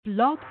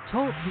Blog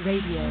Talk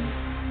Radio.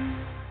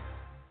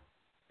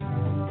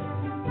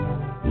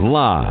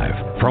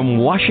 Live from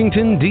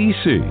Washington,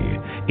 D.C.,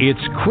 it's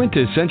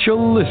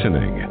quintessential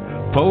listening,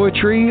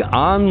 Poetry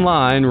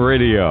Online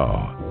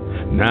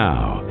Radio.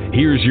 Now,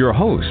 here's your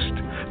host,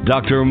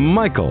 Dr.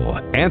 Michael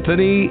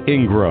Anthony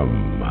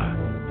Ingram.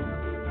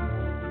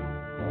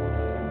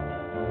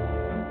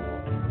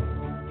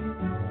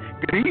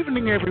 Good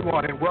evening,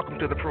 everyone, and welcome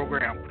to the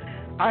program.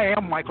 I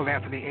am Michael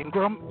Anthony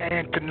Ingram,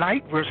 and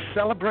tonight we're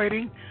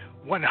celebrating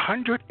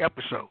 100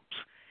 episodes.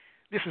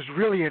 This is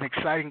really an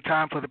exciting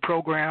time for the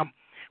program.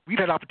 We've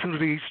had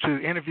opportunities to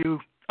interview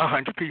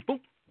 100 people,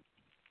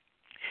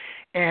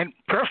 and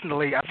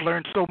personally, I've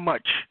learned so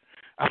much.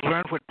 I've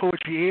learned what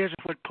poetry is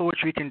and what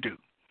poetry can do.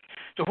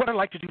 So what I'd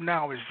like to do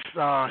now is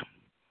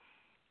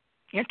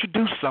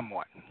introduce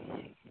someone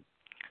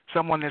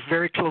that's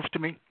very close to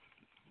me.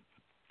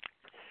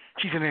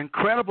 She's an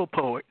incredible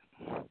poet.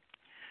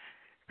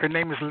 Her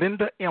name is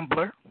Linda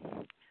Embler.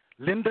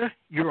 Linda,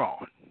 you're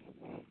on.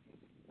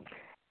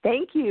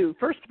 Thank you.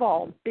 First of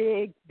all,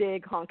 big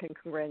honking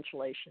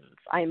congratulations.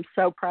 I am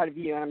so proud of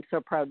you, and I'm so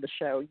proud of the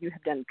show. You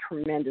have done a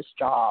tremendous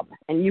job,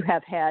 and you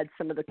have had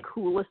some of the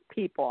coolest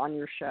people on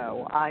your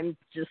show. I'm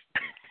just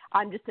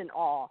in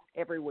awe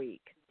every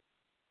week.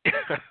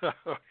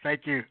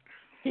 Thank you.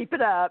 Keep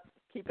it up.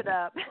 Keep it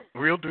up.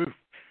 Will do.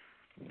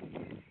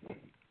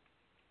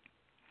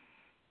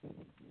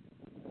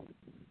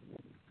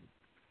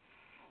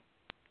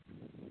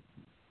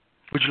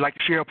 Would you like to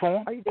share a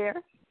poem? Are you there?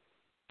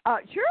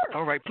 Sure.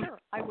 All right. Sure,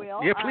 I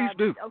will. Yeah, please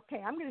do.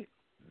 Okay, I'm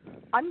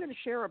going to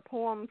share a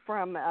poem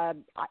from.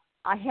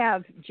 I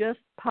have just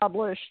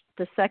published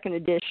the second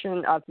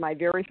edition of my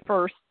very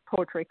first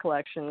poetry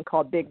collection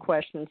called Big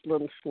Questions,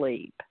 Little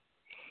Sleep,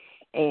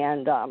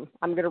 and I'm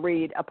going to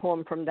read a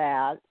poem from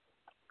that.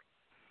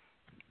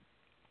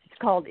 It's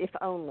called If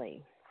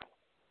Only.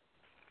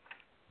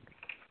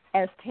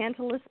 As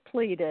Tantalus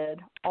pleaded,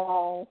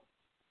 all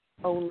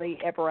only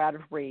ever out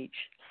of reach,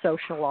 so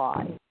shall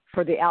I.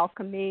 For the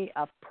alchemy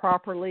of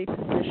properly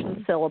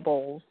positioned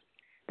syllables,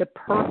 the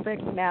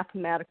perfect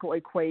mathematical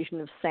equation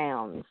of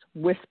sounds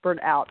whispered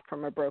out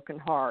from a broken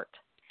heart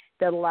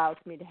that allows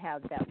me to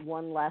have that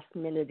one last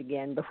minute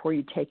again before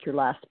you take your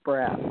last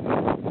breath.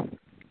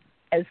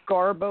 As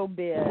Garbo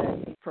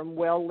bid from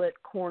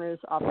well-lit corners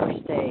of her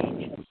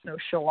stage, so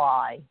shall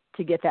I,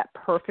 to get that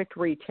perfect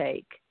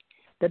retake,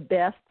 the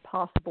best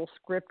possible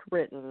script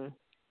written,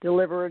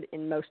 delivered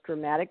in most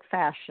dramatic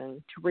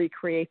fashion to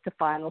recreate the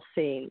final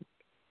scene,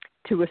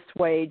 to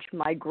assuage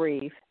my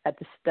grief at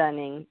the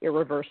stunning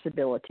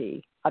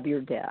irreversibility of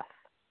your death.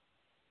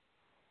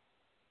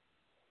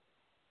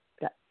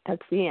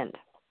 That's the end.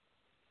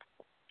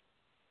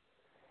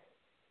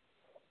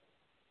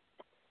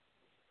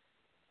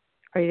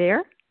 Are you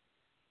there?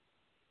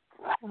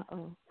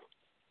 Uh-oh.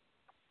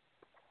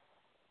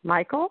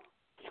 Michael?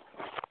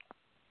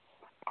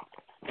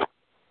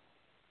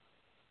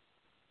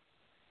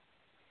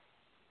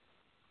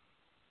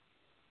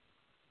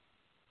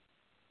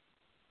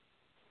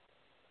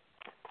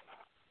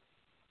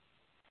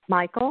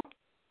 Michael?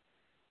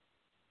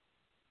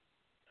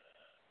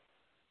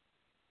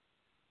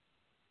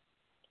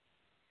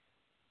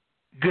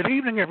 Good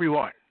evening,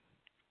 everyone.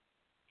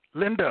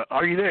 Linda,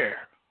 are you there?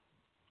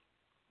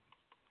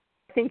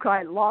 I think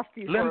I lost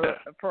you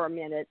for a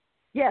minute.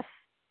 Yes.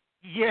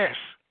 Yes.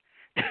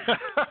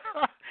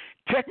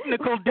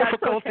 Technical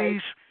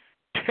difficulties.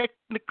 Okay.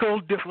 Technical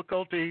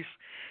difficulties.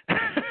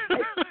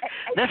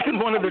 That's been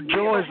one of the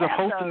joys of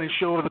hosting this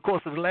show over the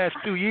course of the last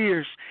 2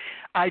 years.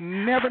 I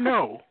never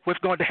know what's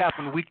going to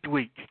happen week to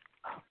week.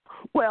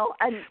 Well,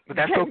 but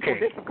that's technical okay.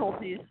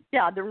 difficulties,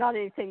 they're not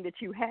anything that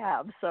you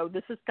have, so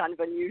this is kind of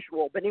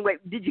unusual. But anyway,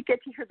 did you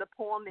get to hear the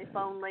poem, If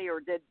Only, or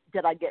did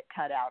I get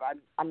cut out?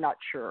 I'm not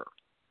sure.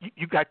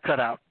 You got cut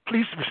out.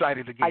 Please recite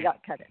it again. I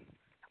got cut out.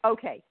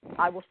 Okay,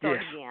 I will start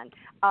again.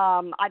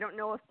 I don't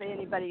know if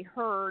anybody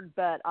heard,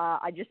 but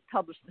I just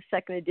published the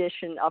second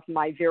edition of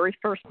my very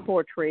first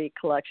poetry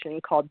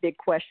collection called Big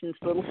Questions,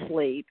 Little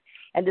Sleep,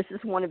 and this is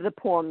one of the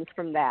poems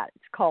from that.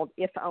 It's called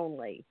If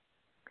Only.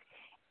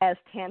 As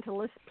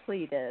Tantalus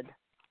pleaded,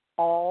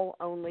 all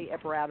only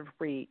ever out of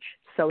reach,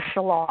 so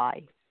shall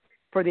I,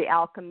 for the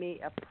alchemy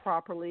of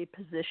properly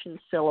positioned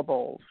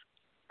syllables,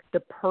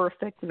 the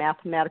perfect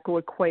mathematical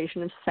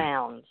equation of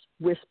sounds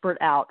whispered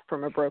out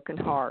from a broken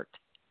heart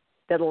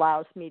that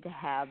allows me to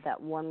have that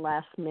one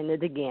last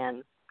minute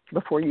again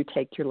before you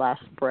take your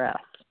last breath.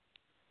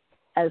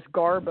 As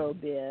Garbo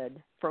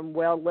bid from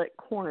well-lit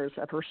corners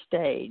of her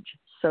stage,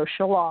 so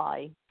shall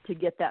I, to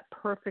get that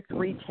perfect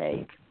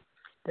retake,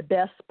 the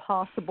best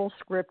possible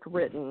script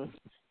written,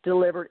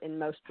 delivered in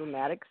most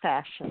dramatic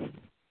fashion,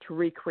 to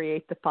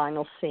recreate the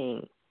final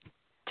scene,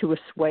 to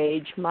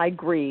assuage my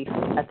grief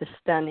at the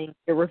stunning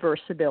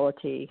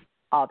irreversibility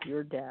of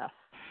your death.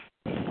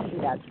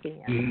 And that's the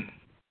end.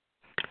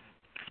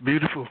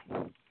 Beautiful.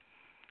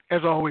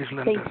 As always,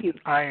 Linda, Thank you.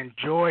 I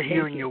enjoy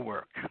hearing your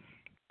work.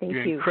 Thank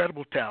You're you.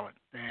 incredible talent,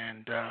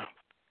 and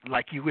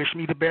Like you wish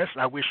me the best,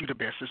 I wish you the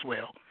best as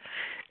well.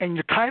 And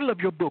the title of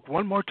your book,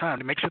 one more time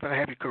to make sure that I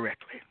have it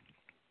correctly.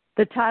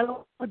 The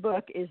title of the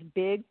book is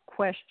Big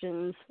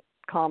Questions,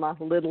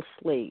 Little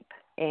Sleep.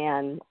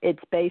 And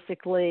it's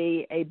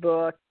basically a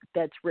book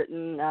that's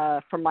written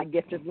from my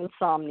gift of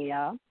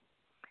insomnia.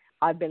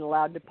 I've been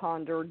allowed to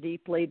ponder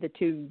deeply the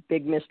two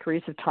big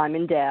mysteries of time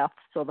and death.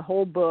 So the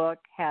whole book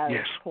has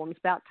poems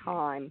about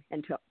time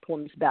and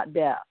poems about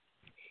death.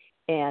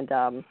 And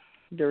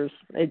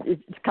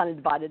it's kind of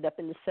divided up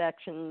into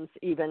sections,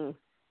 even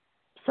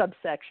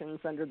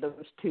subsections under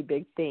those two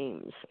big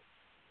themes.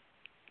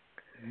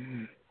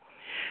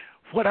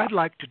 What I'd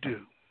like to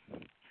do,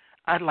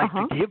 I'd like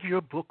to give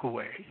your book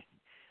away.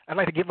 I'd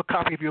like to give a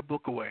copy of your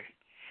book away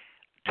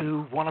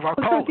to one of our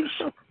callers.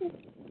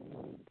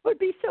 Would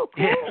be so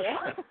cool.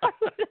 Yes. I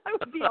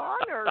would be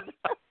honored.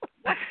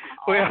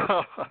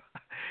 Well,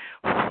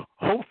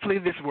 hopefully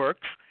this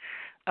works.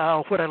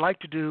 What I'd like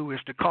to do is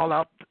to call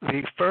out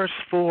the first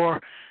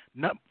four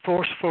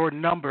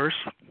numbers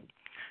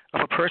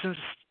of a person's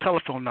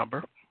telephone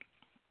number.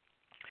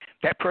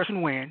 That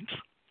person wins,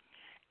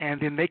 and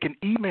then they can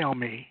email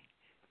me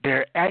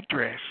their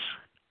address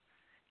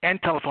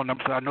and telephone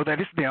number so I know that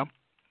it's them,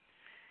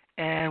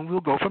 and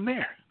we'll go from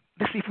there.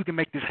 Let's see if we can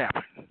make this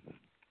happen.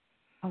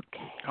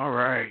 Okay. All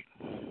right.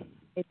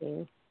 It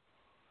is.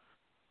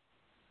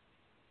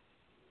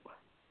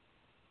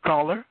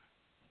 Caller,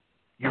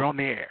 you're on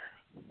the air.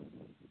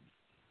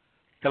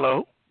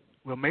 Hello?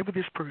 Well, maybe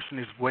this person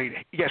is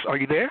waiting. Yes, are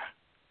you there?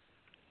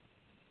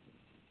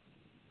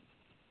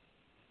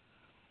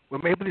 Well,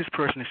 maybe this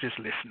person is just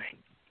listening,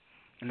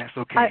 and that's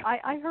okay.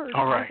 I heard.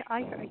 All right.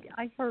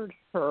 I heard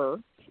her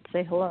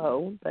say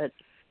hello, but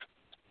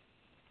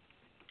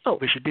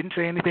but she didn't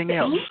say anything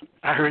else.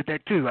 I heard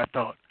that too. I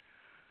thought.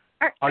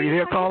 Are you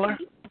there, caller?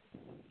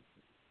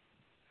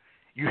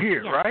 You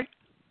here, right?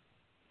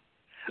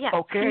 Yeah.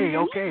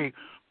 Okay.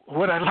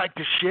 What I'd like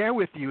to share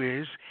with you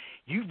is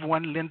you've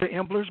won Linda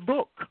Embler's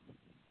book.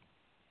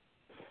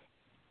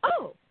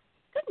 Oh,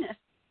 goodness.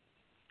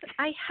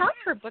 I have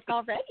her book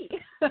already.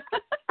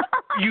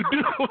 You do?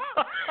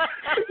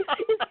 Is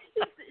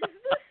this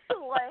the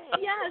way?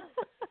 Yes.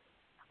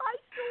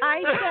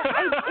 It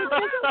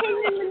just came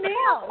in the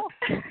mail.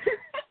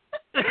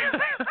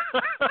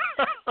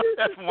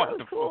 That's so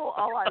wonderful. Cool.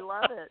 Oh, I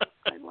love it.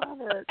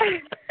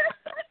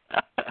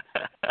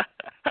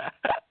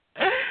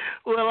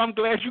 Well, I'm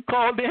glad you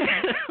called in.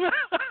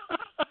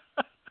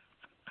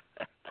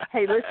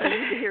 Hey, listen,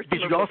 you can hear some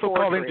Did you also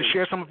call in to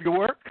share some of your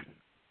work?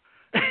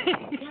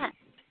 Yes.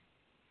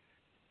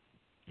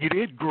 You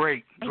did?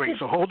 Great.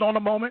 So hold on a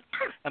moment,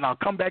 and I'll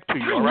come back to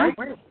you, all right?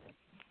 Okay,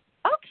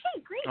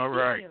 great. All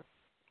right.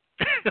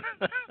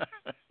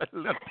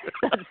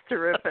 That's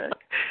terrific.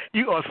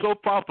 You are so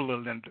popular,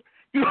 Linda.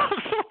 You are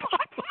so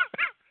popular.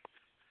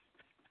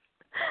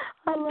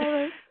 I love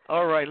it.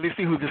 All right, let's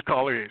see who this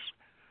caller is.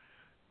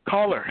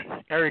 Caller,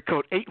 area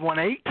code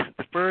 818.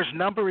 The first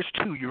number is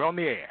 2. You're on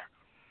the air.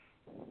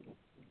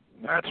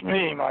 That's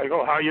me,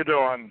 Michael. How you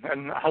doing?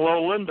 And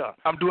hello, Linda.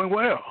 I'm doing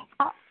well.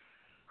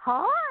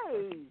 Hi.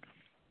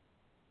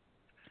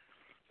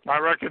 I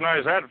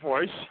recognize that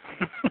voice.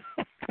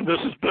 This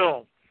is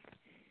Bill.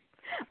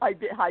 Hi,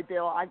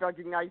 Bill. I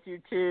recognize you,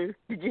 too.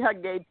 Did you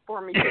hug Gabe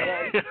for me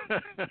today?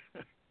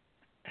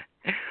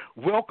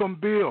 Welcome,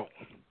 Bill.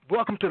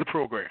 Welcome to the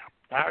program.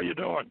 How you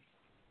doing?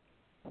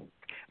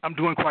 I'm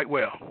doing quite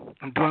well.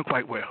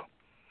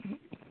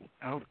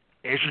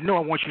 As you know, I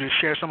want you to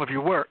share some of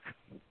your work.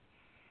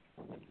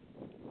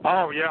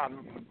 Oh, yeah.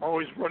 I'm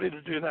always ready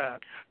to do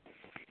that.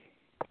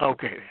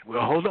 Okay.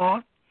 Well, hold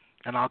on,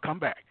 and I'll come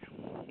back.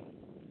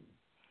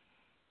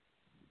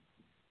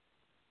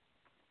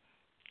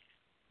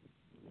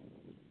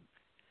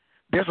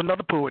 There's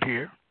another poet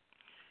here.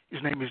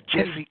 His name is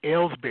Jesse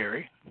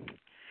Ellsbury.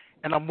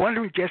 And I'm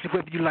wondering, Jesse,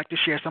 whether you'd like to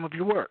share some of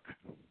your work.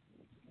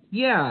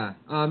 Yeah,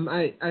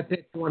 I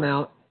picked one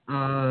out.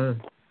 I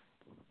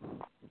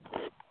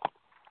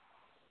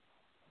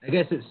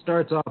guess it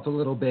starts off a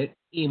little bit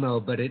emo,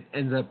 but it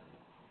ends up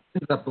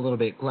a little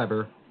bit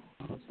clever.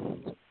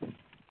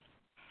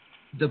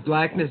 The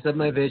blackness of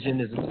my vision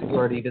is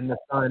obscured in the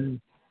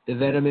sun. The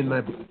venom in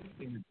my blood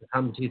has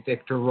become too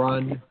thick to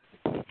run.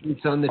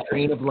 Seats on the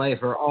train of life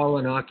are all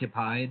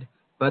unoccupied,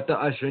 but the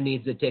usher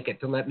needs a ticket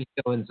to let me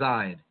go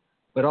inside.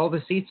 But all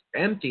the seats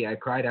are empty, I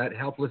cried out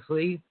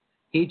helplessly.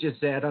 He just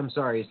said, "I'm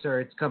sorry, sir,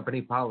 it's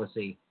company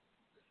policy."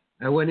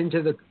 I went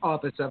into the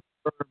office of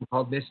a firm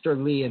called Mr.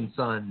 Lee &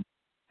 Son.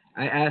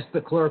 I asked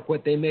the clerk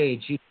what they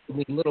made. She told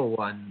me little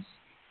ones.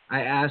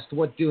 I asked,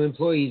 "What do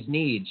employees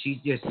need?"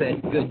 She just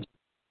said, "Good."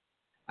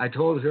 I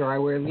told her I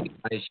wear Levi's.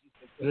 She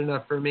said, "Good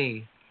enough for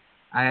me."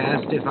 I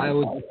asked if I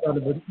was the son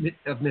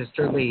of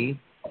Mr. Lee.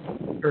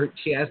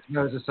 She asked if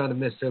I was the son of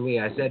Mr. Lee.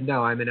 I said,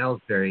 "No, I'm an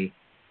Ellsbury."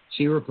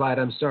 She replied,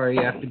 "I'm sorry,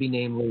 you have to be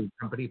named Lee,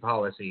 company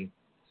policy."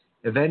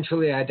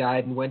 Eventually, I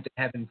died and went to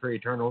heaven for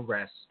eternal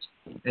rest.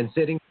 And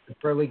sitting at the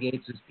pearly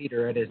gates was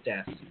Peter at his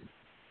desk.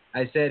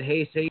 I said,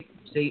 "Hey, St.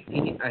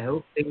 Pete, I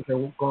hope things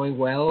are going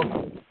well."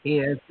 He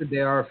answered,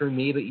 "They are for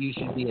me, but you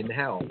should be in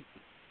hell."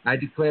 I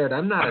declared,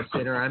 I'm not a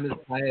sinner. I'm as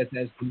pious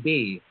as can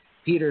be.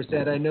 Peter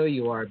said, I know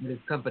you are, but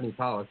it's company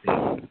policy.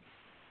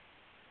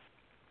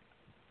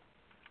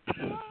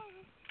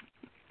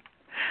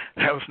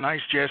 That was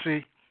nice,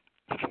 Jesse.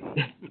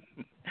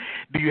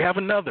 Do you have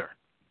another?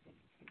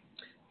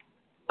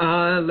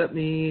 Let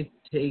me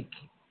take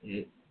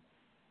it.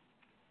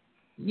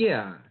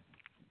 Yeah.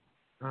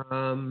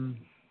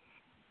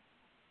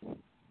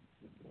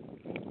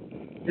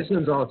 This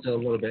one's also a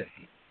little bit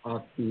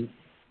offbeat.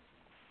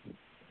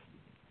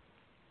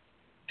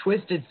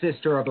 Twisted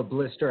sister of a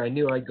blister, I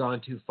knew I'd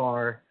gone too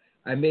far.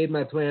 I made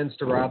my plans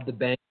to rob the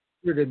bank.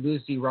 Recruited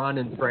Lucy, Ron,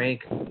 and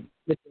Frank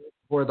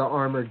before the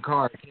armored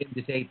car came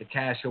to take the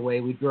cash away.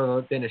 We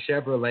drove up in a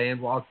Chevrolet and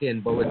walked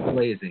in, bullets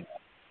blazing.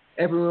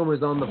 Everyone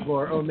was on the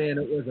floor. Oh, man,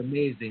 it was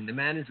amazing. The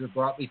manager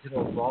brought me to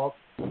the vault,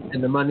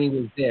 and the money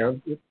was there,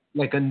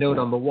 like a note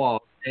on the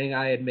wall, saying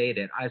I had made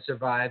it. I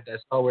survived. I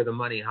saw where the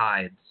money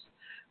hides.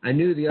 I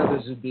knew the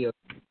others would be okay.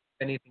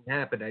 If anything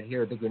happened, I'd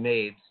hear the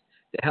grenades.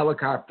 The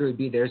helicopter would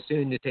be there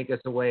soon to take us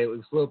away. It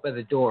would float by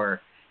the door.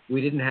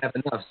 We didn't have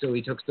enough, so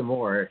we took some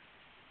more.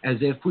 As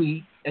if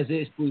we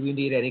would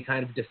need any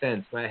kind of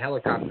defense. My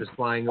helicopter's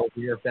flying over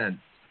your fence.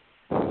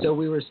 So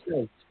we were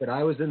stoked, but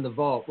I was in the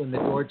vault when the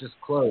door just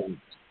closed.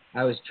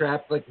 I was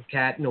trapped like a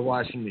cat in a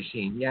washing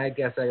machine. Yeah, I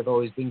guess I've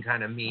always been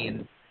kind of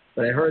mean,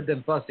 but I heard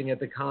them fussing at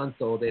the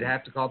console. They'd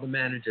have to call the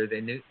manager.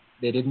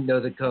 They didn't know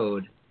the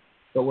code.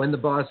 But when the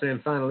boss man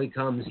finally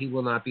comes, he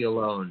will not be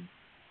alone.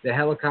 The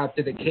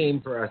helicopter that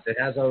came for us, it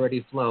has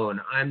already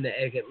flown. I'm the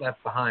egg it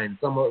left behind,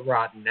 somewhat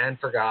rotten and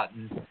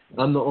forgotten.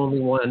 I'm the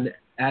only one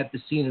at the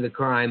scene of the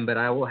crime, but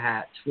I will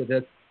hatch with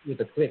a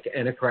click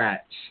and a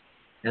crash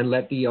and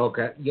let the yolk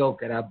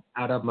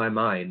out of my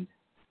mind.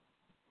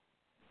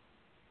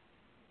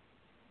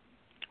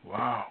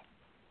 Wow.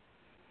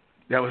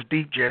 That was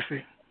deep,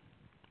 Jesse.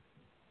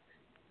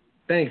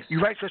 Thanks.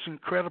 You write such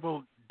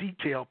incredible,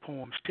 detailed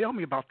poems. Tell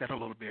me about that a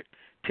little bit.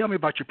 Tell me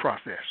about your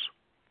process.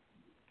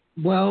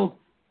 Well,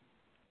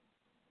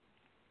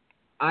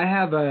 I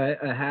have a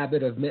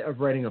habit of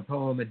writing a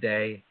poem a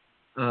day,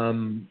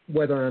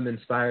 whether I'm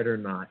inspired or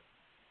not.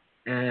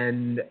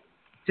 And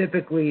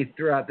typically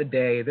throughout the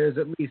day, there's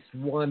at least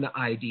one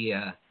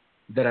idea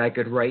that I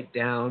could write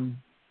down,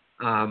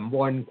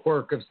 one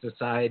quirk of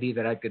society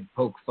that I could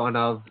poke fun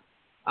of,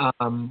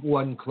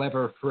 one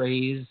clever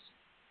phrase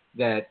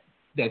that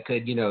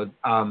could,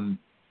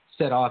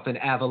 set off an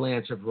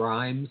avalanche of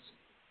rhymes.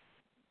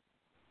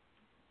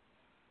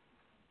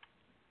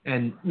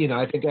 And,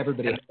 I think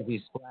everybody has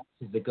these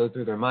flashes that go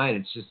through their mind.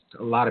 It's just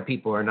a lot of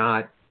people are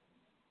not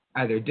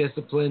either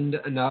disciplined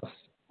enough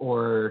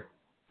or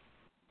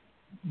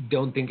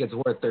don't think it's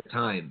worth their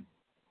time.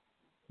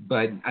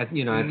 But, I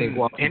think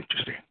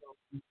interesting.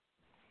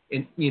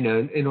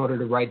 In order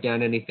to write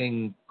down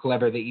anything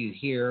clever that you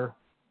hear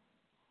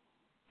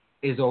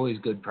is always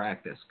good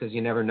practice because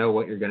you never know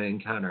what you're going to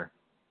encounter.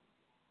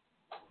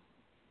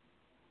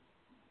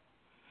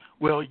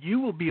 Well, you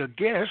will be a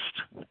guest,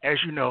 as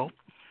you know,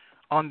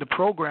 on the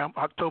program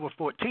October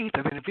 14th.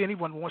 And then if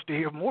anyone wants to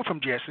hear more from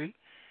Jesse,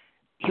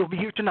 he'll be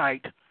here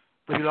tonight,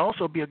 but he'll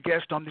also be a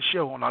guest on the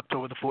show on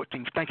October the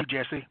 14th. Thank you,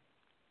 Jesse.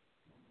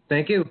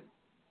 Thank you.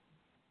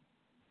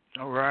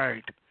 All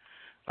right.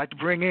 I'd like to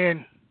bring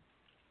in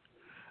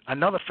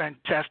another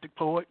fantastic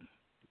poet,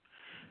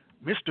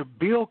 Mr.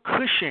 Bill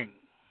Cushing.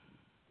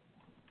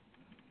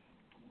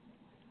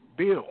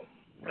 Bill.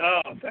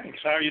 Oh, thanks.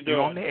 How are you doing?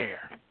 You're on the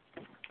air.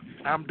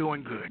 I'm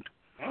doing good.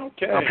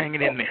 Okay. I'm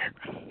hanging in there.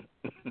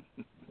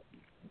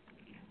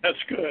 That's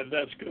good.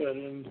 That's good.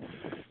 And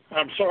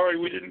I'm sorry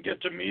we didn't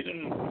get to meet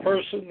in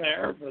person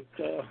there, but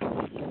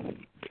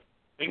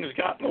things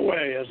got in the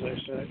way, as they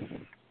say.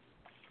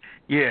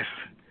 Yes.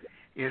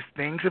 Yes,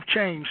 things have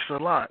changed a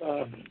lot.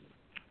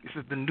 This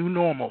is the new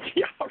normal.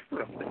 Yeah,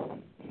 really.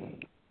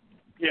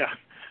 Yeah.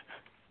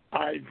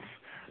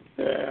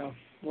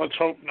 Let's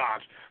hope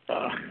not.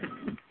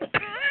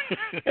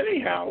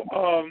 Anyhow,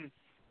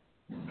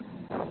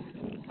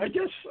 I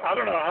guess, I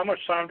don't know, how much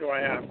time do I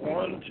have?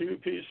 1, 2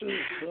 pieces?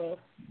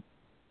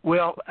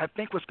 Well, I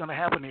think what's going to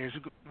happen is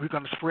we're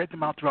going to spread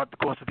them out throughout the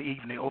course of the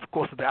evening, over the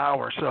course of the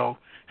hour, so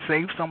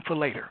save some for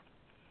later.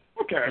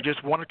 Okay. Or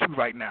just 1 or 2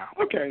 right now.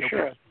 Okay,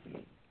 sure.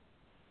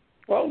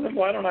 Well, then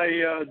why don't I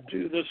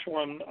do this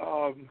one?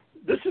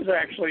 This is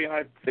actually,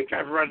 I think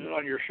I've read it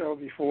on your show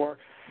before.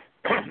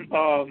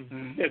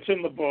 It's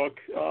in the book,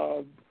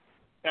 and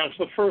it's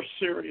the first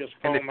serious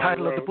poem I wrote. And the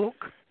title of the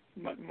book?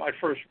 My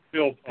first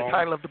Bill poem. The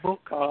title of the book?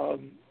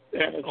 And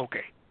it's,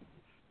 okay.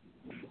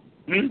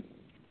 Is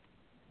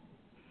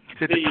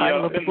it the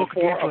title of the book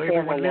again for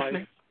everyone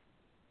listening?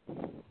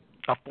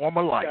 A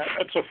Former Life.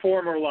 Yeah, it's A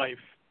Former Life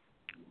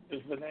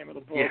is the name of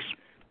the book. Yes.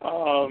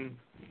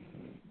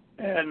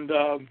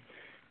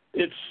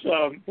 It's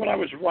when I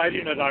was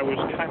writing it, I was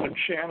kind of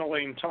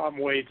channeling Tom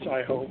Waits,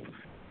 I hope.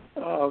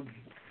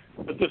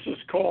 But this is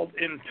called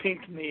In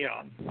Pink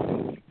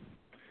Neon.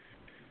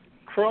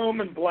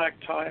 Chrome and black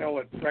tile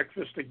at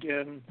breakfast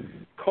again.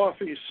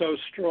 Coffee so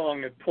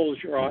strong it pulls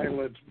your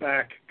eyelids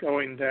back,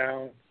 going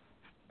down.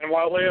 And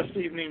while last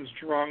evening's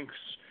drunks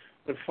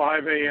The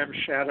 5 a.m.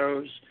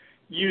 shadows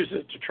use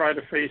it to try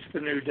to face the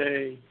new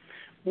day.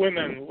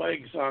 Women,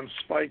 legs on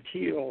spiked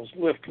heels,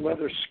 lift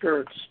leather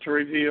skirts to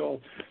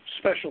reveal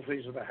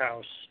specialties of the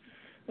house,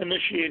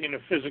 initiating a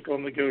physical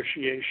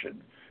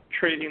negotiation,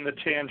 trading the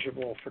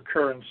tangible for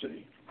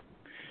currency.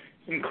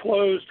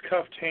 Enclosed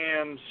cuffed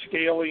hands,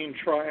 scaling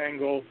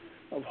triangle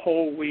of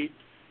whole wheat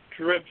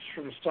drips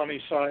from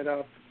sunny side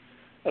up.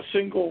 A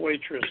single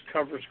waitress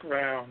covers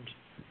ground.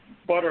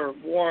 Butter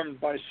warmed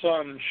by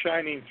sun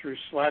shining through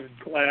slatted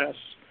glass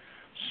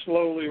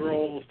slowly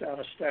rolls down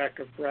a stack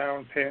of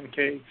brown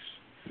pancakes.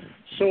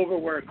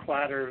 Silverware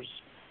clatters,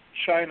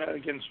 china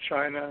against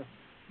china,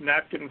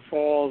 napkin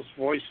falls,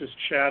 voices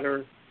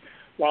chatter,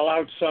 while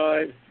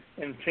outside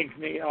in pink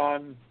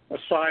neon a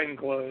sign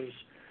glows,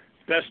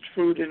 best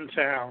food in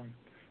town,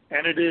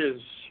 and it is.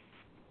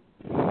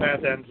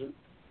 That ends it.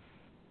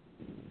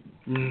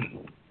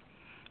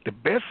 The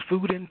best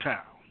food in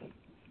town.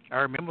 I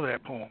remember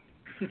that poem.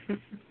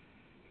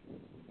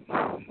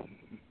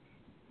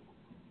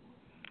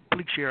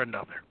 Please share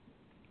another.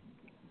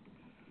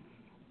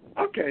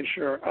 Okay,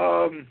 sure.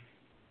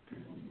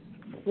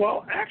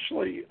 Well,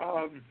 actually,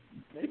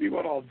 maybe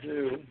what I'll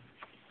do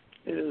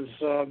is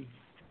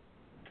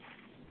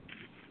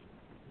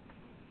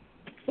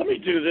let me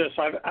do this.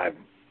 I'm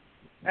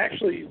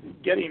actually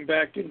getting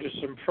back into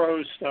some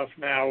prose stuff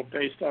now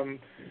based on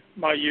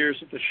my years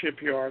at the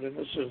shipyard, and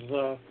this is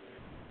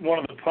one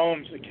of the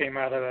poems that came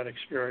out of that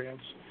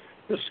experience.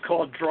 This is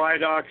called Dry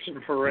Docks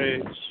and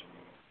Parades.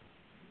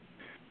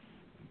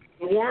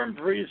 The warm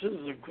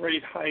breezes of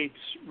great heights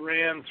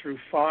ran through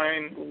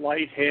fine,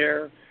 light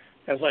hair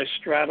as I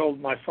straddled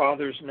my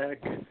father's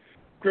neck,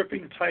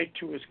 gripping tight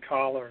to his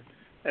collar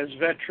as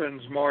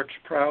veterans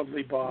marched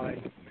proudly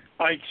by.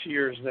 Ike's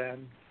years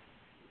then.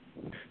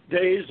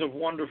 Days of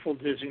wonderful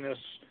dizziness,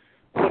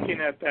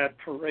 looking at that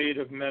parade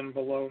of men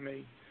below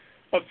me.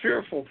 A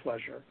fearful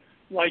pleasure,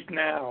 like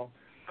now,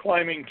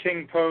 climbing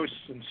king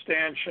posts and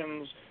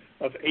stanchions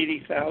of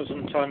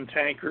 80,000-ton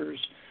tankers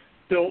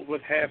built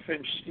with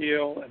half-inch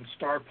steel and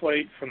star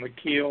plate from the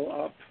keel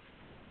up,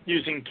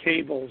 using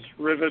cables,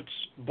 rivets,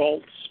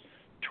 bolts,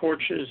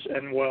 torches,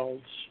 and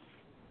welds.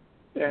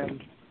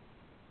 And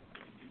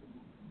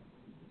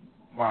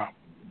wow.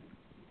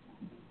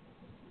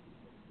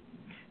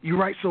 You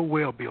write so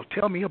well, Bill.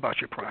 Tell me about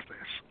your process.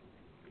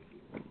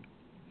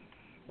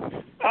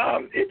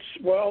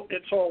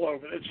 It's all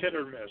over. It's hit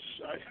or miss.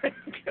 I think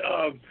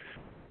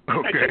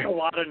Okay. I take a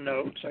lot of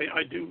notes.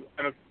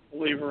 I'm a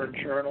believer in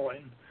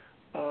journaling.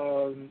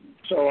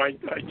 So I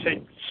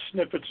take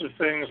snippets of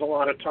things a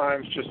lot of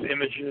times, just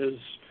images,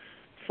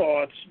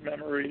 thoughts,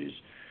 memories,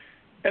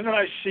 and then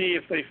I see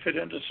if they fit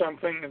into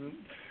something. And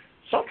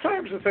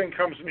sometimes the thing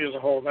comes to me as a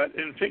whole. That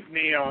In Pink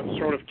Neon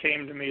sort of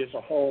came to me as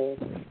a whole,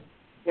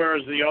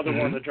 whereas the other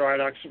one, the Dry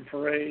Docks and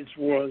Parades,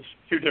 was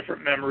two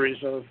different memories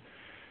of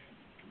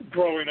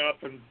growing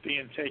up and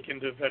being taken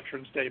to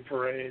Veterans Day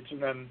parades,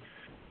 and then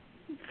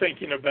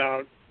thinking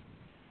about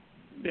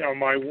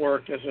my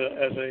work as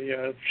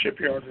a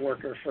shipyard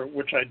worker, for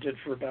which I did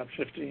for about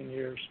 15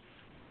 years.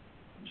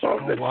 So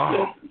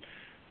wow.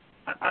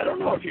 I don't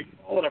know if you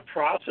call it a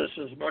process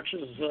as much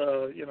as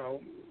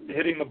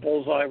hitting the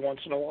bullseye once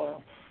in a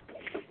while.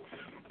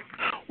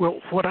 Well,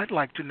 what I'd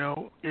like to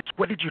know is,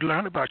 what did you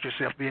learn about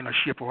yourself being a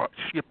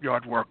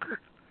shipyard worker?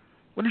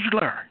 What did you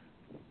learn?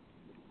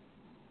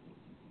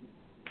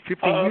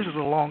 15 years is a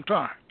long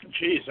time.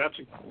 Geez,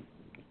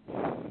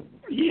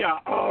 yeah.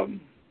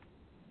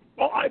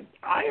 Well,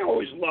 I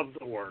always loved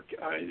the work.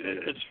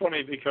 It's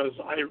funny because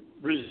I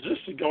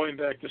resisted going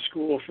back to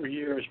school for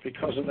years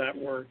because of that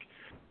work.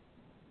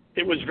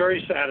 It was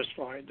very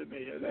satisfying to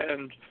me,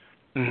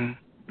 and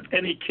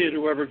any kid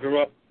who ever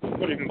grew up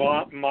putting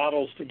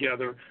models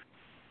together,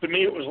 to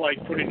me it was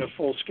like putting a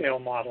full-scale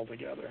model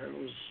together. It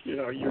was,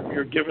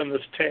 you're given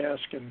this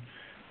task and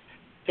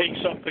take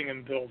something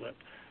and build it.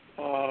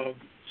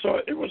 So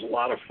it was a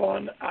lot of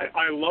fun.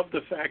 I love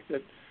the fact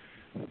that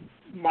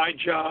my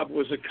job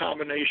was a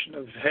combination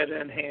of head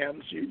and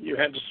hands. You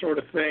had to sort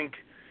of think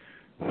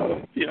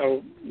of,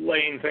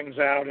 laying things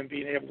out and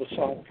being able to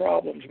solve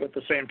problems, but at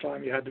the same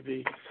time you had to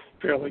be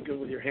fairly good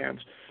with your hands.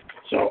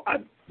 So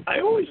I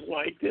always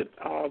liked it.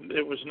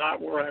 It was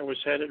not where I was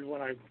headed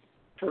when I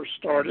first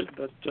started,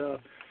 but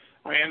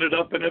I ended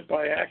up in it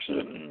by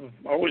accident and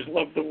always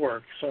loved the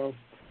work. So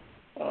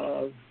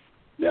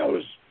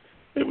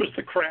it was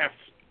the craft,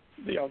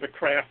 the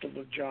craft of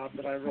the job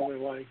that I really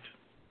liked.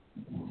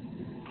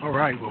 All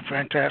right. Well,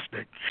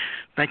 fantastic.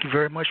 Thank you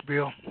very much,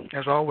 Bill.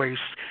 As always,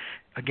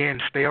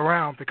 again, stay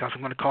around because I'm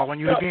going to call on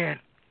you again.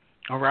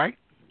 All right?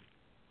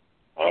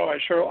 Oh,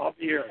 I'll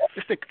be here.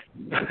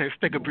 Let's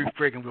take a brief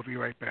break and we'll be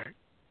right back.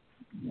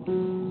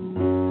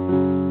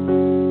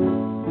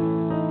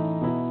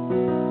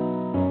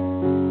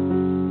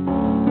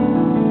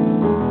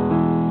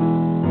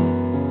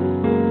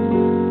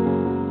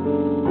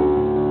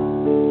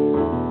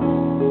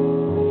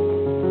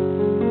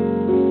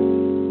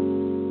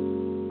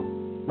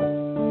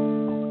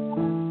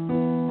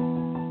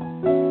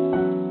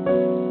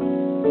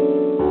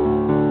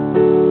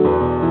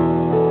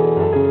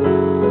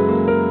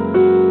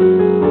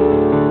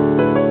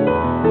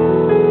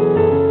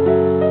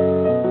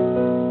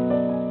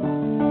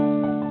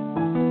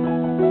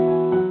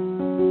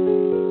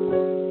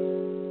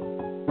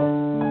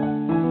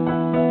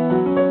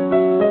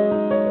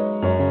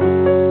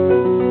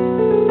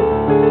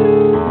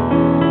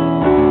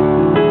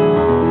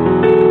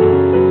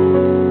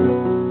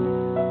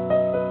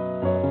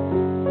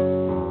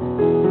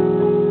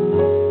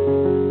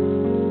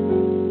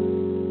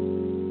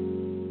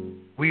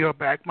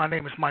 back. My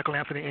name is Michael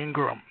Anthony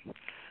Ingram.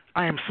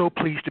 I am so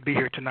pleased to be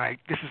here tonight.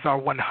 This is our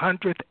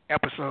 100th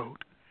episode.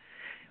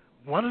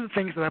 One of the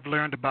things that I've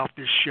learned about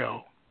this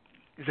show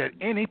is that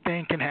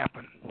anything can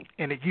happen,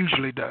 and it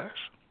usually does.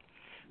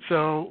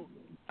 So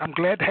I'm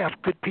glad to have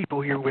good people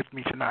here with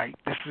me tonight.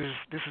 This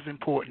is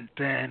important,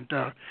 and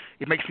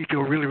it makes me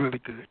feel really, really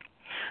good.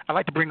 I'd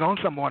like to bring on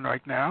someone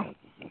right now.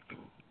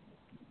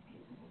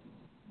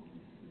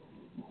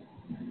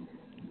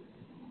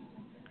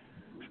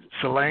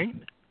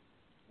 Selene?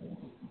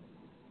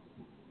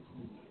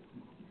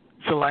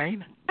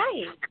 Selene?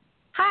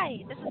 Hi,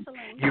 this is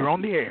Selene. You're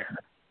on the air.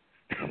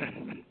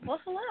 Well,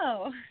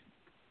 hello.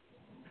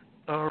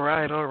 All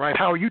right.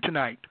 How are you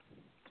tonight?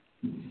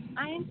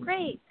 I am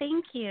great,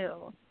 thank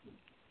you.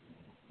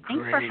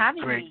 Thanks for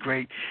having me.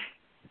 Great.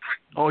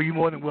 Oh, you're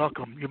more than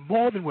welcome. You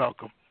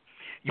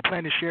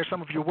plan to share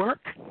some of your work?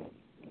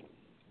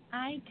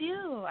 I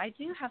do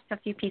have a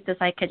few pieces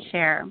I could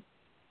share.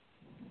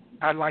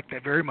 I like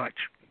that very much.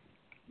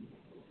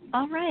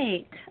 All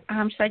right.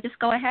 Should I just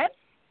go ahead?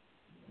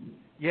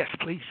 Yes,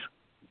 please.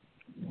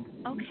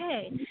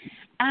 Okay.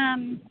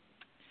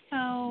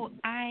 So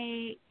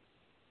I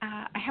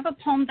have a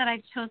poem that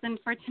I've chosen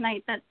for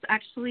tonight that's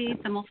actually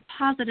the most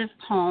positive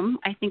poem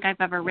I think I've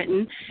ever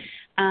written.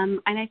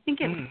 And I think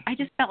I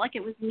just felt like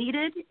it was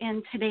needed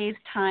in today's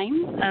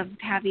time of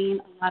having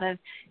a lot of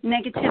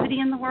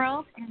negativity in the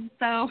world. And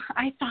so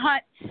I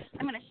thought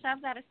I'm going to shove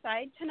that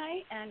aside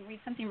tonight and read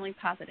something really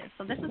positive.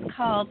 So this is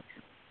called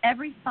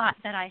Every Thought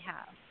That I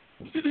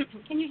Have.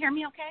 Can you hear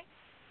me okay?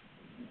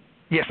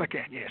 Yes, I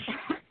can, yes.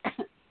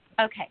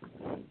 Okay.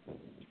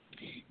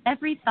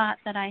 Every thought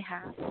that I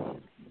have.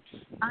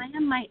 I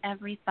am my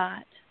every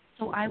thought,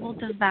 so I will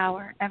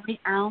devour every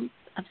ounce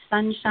of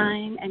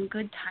sunshine and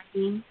good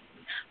tidings.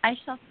 I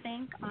shall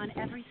think on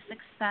every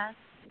success,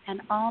 and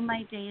all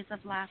my days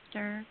of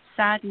laughter,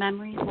 sad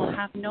memories will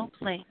have no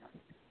place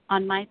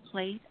on my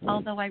plate,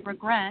 although I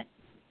regret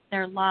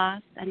their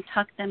loss and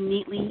tuck them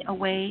neatly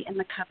away in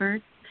the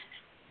cupboards,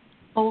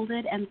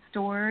 folded and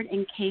stored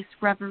in case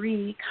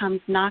reverie comes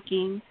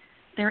knocking.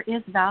 There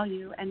is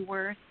value and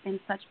worth in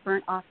such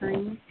burnt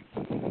offerings.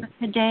 But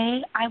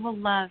today I will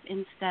love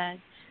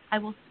instead. I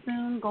will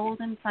spoon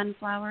golden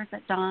sunflowers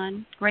at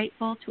dawn,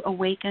 grateful to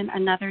awaken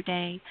another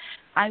day.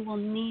 I will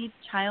knead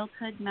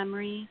childhood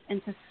memories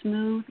into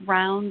smooth,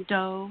 round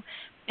dough,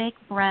 bake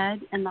bread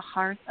in the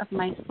hearth of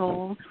my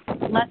soul.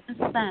 Let the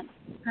scent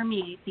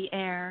permeate the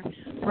air,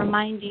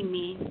 reminding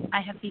me I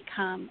have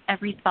become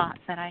every thought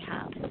that I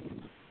have.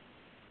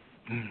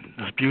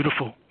 That's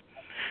beautiful.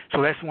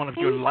 So that's one of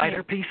your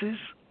lighter pieces?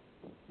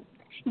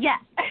 Yes.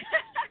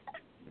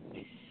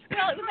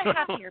 Well, it was a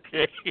happier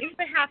piece. It was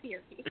a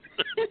happier piece.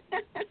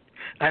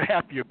 A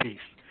happier piece.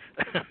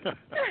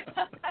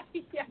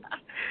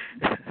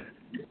 Yeah.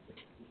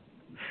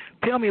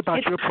 Tell me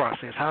about your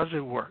process. How does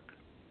it work?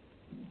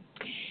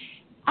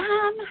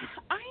 I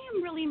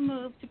am really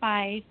moved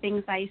by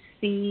things I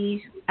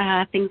see,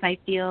 things I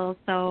feel.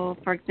 So,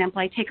 for example,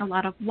 I take a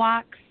lot of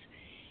walks.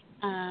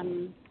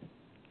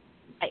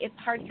 It's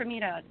hard for me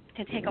to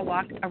take a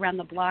walk around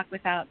the block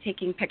without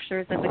taking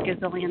pictures of a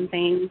gazillion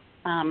things.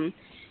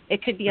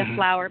 It could be a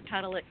flower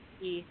petal. It could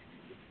be,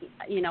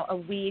 a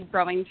weed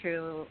growing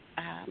through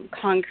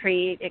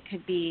concrete. It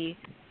could be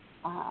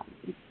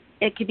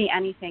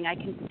anything. I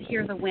can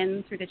hear the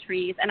wind through the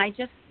trees, and I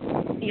just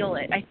feel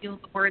it. I feel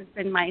the words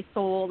in my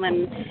soul,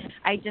 and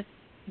I just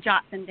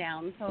jot them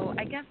down. So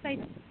I guess I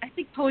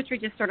think poetry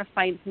just sort of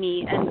finds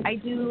me, and I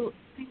do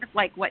kind of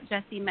like what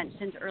Jesse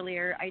mentioned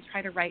earlier. I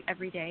try to write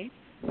every day,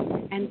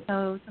 and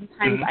so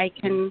sometimes I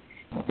can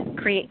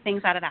create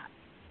things out of that.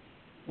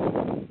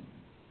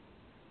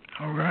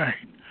 All right.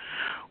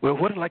 Well,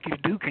 what I'd like you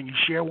to do, can you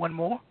share one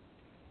more?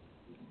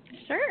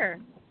 Sure.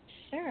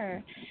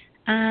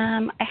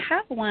 I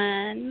have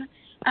one.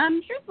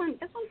 Here's one.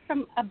 This one's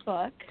from a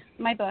book.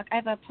 My book. I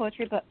have a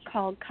poetry book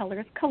called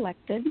Colors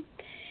Collected,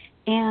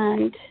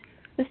 and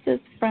this is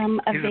from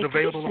a vacation. Is it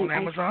available on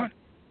Amazon?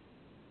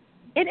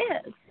 It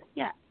is.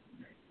 Yeah.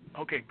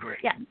 Okay, great.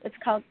 Yeah, it's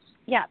called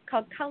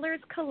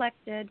Colors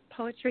Collected,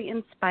 Poetry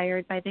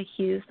Inspired by the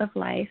Hues of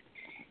Life.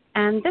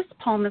 And this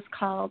poem is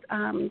called,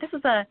 this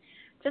is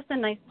just a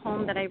nice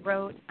poem that I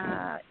wrote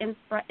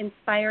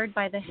inspired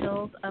by the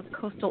hills of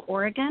coastal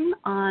Oregon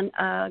on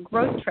a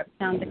road trip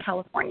down to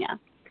California.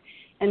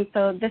 And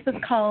so this is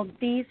called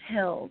These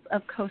Hills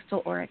of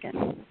Coastal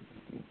Oregon.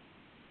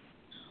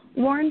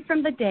 Worn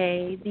from the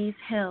day, these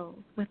hills,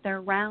 with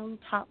their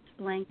round-topped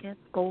blankets,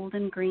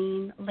 golden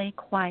green, lay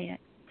quiet,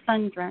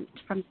 sun-drenched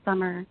from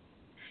summer.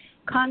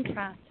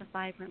 Contrast to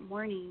vibrant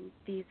mornings,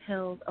 these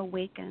hills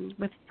awaken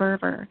with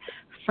fervor,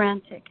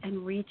 frantic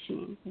and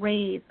reaching,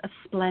 rays of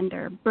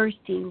splendor,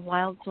 bursting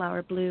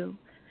wildflower blue.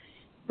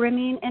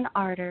 Brimming in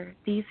ardor,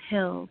 these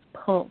hills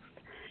pulse,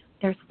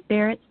 their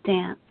spirits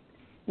dance,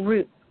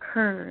 roots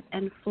curve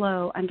and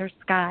flow under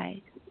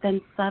sky, then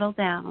settle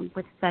down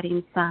with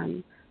setting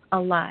sun,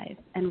 alive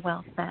and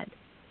well fed.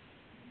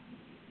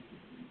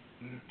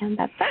 And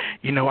that's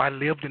it. I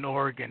lived in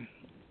Oregon,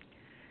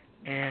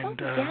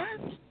 and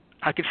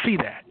I could see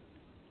that.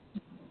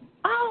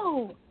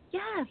 Oh,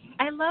 yes.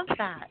 I love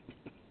that.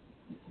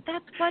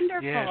 That's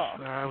wonderful. Yes,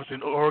 I was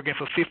in Oregon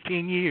for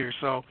 15 years,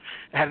 so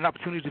I had an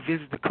opportunity to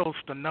visit the coast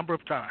a number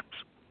of times.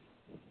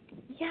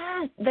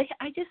 Yes,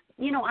 I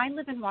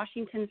live in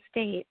Washington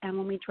State, and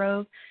when we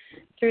drove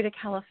through to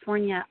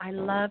California, I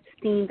loved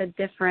seeing the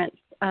difference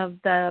of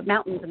the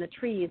mountains and the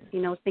trees.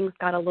 Things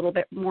got a little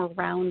bit more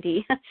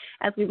roundy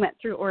as we went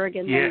through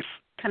Oregon. Yes. And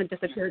kind of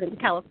disappeared into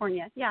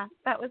California. Yeah,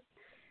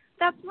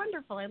 that's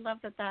wonderful. I love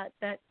that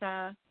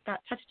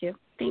touched you.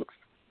 Thanks.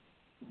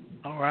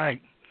 All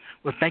right.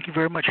 Well, thank you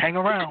very much. Hang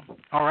around.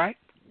 All right.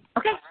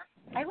 Okay,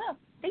 I will.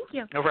 Thank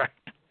you. All right.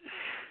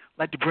 I'd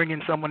like to bring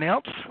in someone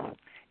else.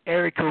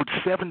 Area code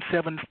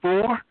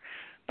 774.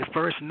 The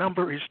first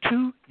number is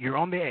 2. You're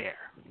on the air.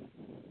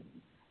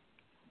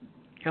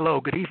 Hello,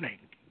 good evening.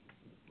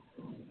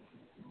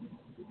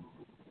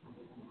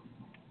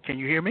 Can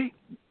you hear me?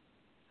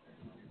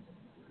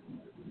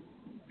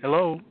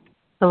 Hello?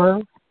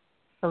 Hello?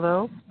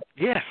 Hello?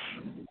 Yes.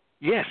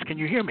 Yes, can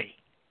you hear me?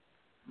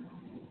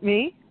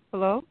 Me?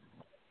 Hello?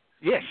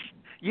 Yes.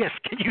 Yes,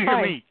 can you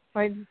hear me?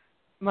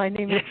 My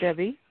name is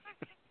Debbie.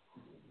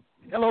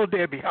 Hello,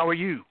 Debbie. How are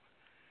you?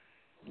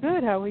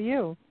 Good. How are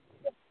you?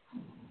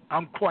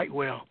 I'm quite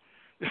well.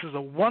 This is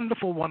a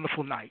wonderful,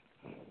 wonderful night.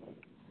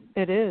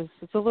 It is.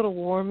 It's a little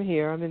warm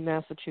here. I'm in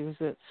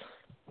Massachusetts.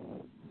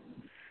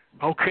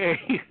 Okay.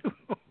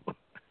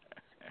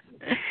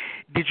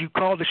 Did you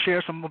call to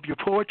share some of your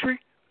poetry?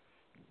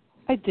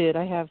 I did.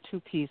 I have 2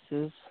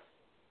 pieces.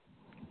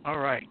 All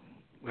right.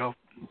 Well,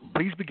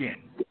 please begin.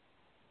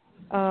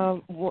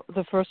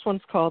 The first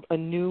one's called A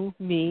New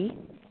Me,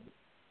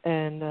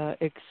 and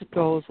it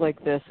goes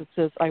like this. It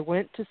says, I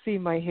went to see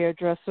my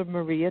hairdresser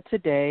Maria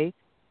today,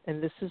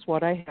 and this is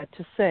what I had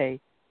to say.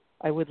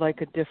 I would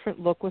like a different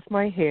look with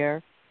my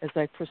hair as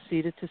I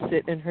proceeded to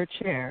sit in her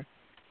chair.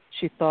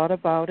 She thought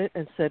about it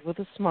and said with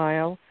a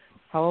smile,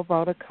 how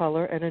about a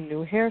color and a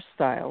new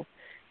hairstyle?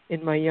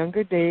 In my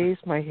younger days,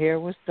 my hair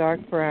was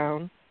dark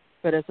brown,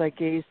 but as I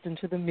gazed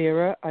into the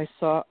mirror, I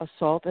saw a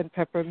salt and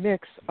pepper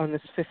mix on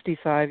this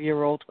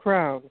 55-year-old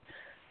crown.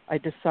 I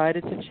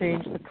decided to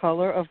change the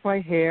color of my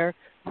hair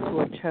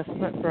to a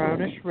chestnut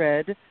brownish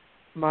red.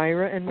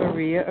 Myra and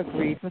Maria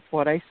agreed with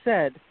what I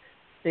said.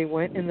 They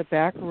went in the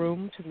back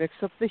room to mix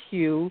up the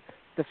hue,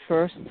 the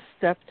first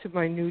step to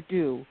my new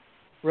do.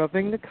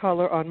 Rubbing the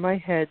color on my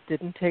head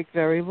didn't take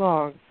very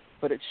long,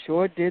 but it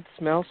sure did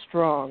smell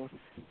strong.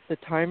 The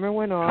timer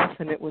went off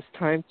and it was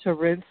time to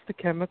rinse the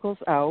chemicals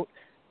out.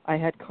 I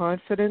had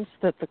confidence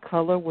that the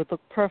color would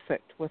look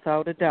perfect,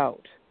 without a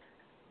doubt.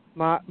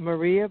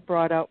 Maria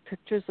brought out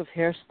pictures of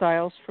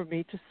hairstyles for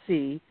me to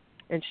see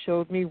and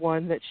showed me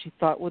one that she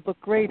thought would look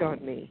great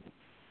on me.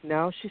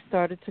 Now she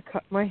started to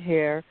cut my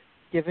hair,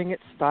 giving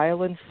it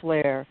style and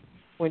flair.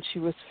 When she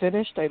was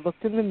finished, I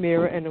looked in the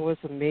mirror and was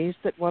amazed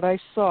at what I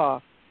saw,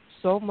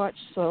 so much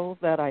so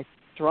that I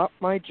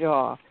dropped my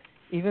jaw.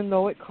 Even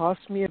though it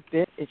cost me a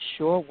bit, it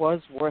sure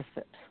was worth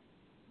it.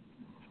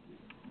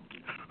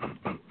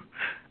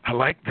 I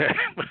like that.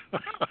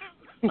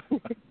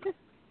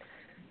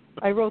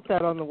 I wrote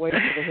that on the way to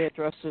the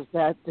hairdresser's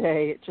that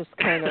day. It just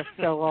kind of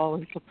fell all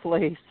into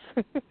place.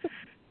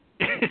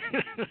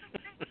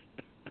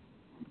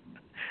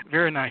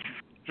 Very nice.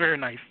 Very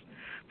nice.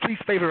 Please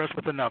favor us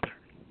with another.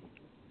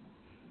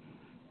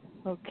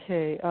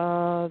 Okay.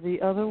 The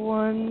other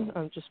one,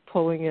 I'm just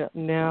pulling it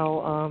now.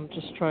 I'm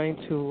just trying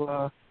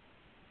to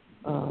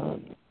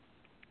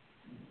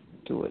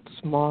do it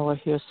smaller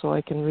here so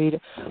I can read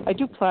it. I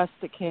do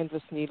plastic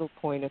canvas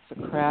needlepoint. It's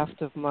a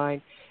craft of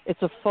mine.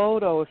 It's a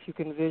photo, if you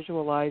can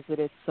visualize it.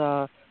 It's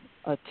a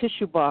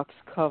tissue box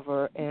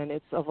cover, and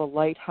it's of a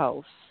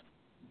lighthouse.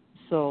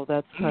 So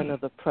that's kind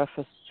of the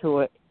preface to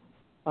it.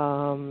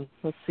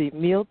 Let's see.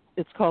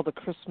 It's called A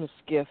Christmas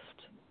Gift.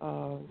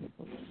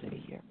 Let's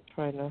see here. I'm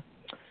trying to...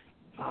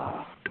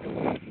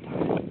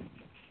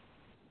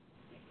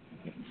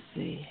 let's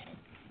see.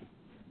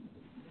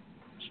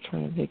 Just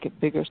trying to make it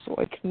bigger so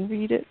I can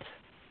read it.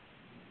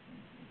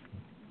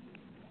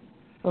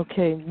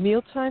 Okay,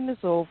 mealtime is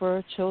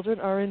over, children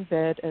are in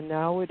bed, and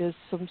now it is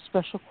some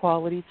special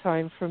quality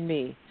time for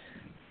me.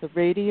 The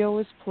radio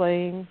is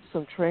playing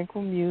some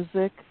tranquil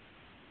music,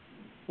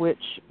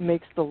 which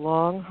makes the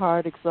long,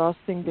 hard,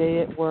 exhausting day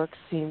at work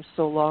seem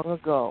so long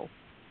ago.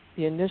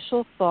 The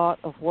initial thought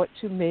of what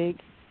to make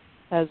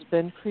has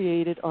been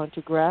created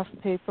onto graph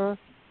paper,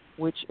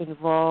 which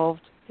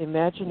involved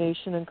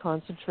imagination and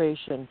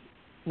concentration.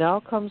 Now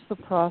comes the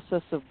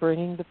process of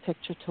bringing the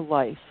picture to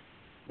life.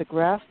 The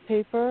graph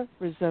paper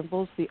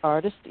resembles the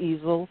artist's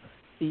easel,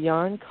 the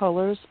yarn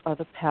colors are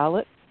the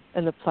palette,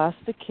 and the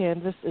plastic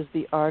canvas is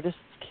the artist's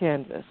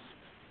canvas.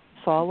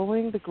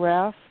 Following the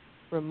graph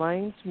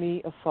reminds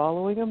me of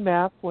following a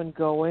map when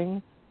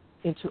going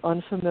into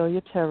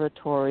unfamiliar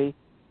territory.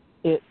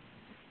 It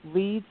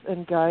leads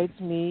and guides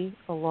me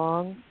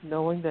along,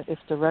 knowing that if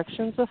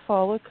directions are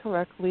followed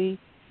correctly,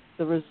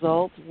 the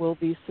result will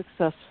be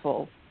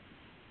successful.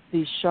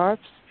 The sharp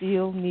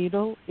steel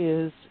needle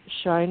is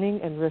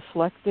shining and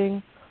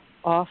reflecting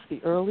off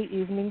the early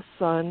evening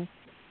sun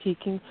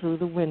peeking through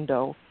the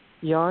window.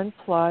 yarn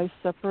ply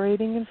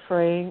separating and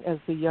fraying as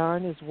the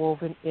yarn is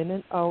woven in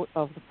and out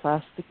of the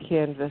plastic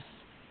canvas.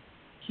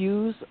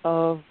 Hues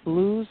of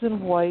blues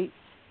and whites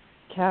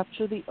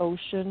capture the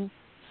ocean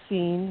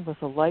scene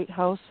with a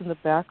lighthouse in the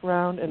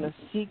background and a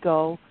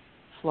seagull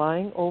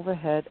flying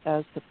overhead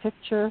as the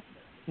picture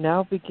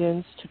now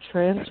begins to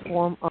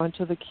transform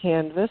onto the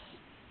canvas.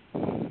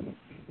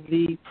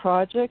 The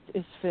project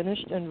is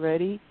finished and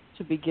ready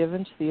to be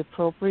given to the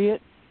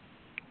appropriate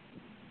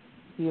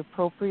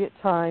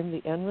time.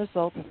 The end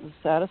result is the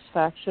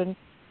satisfaction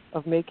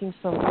of making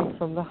something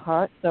from the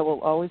heart that will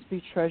always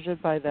be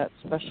treasured by that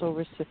special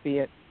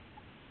recipient.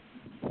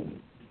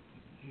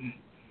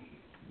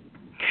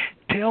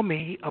 Tell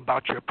me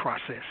about your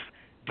process.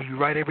 Do you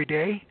write every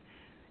day?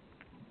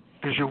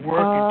 Does your work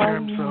in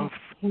terms of...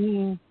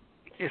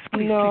 Yes,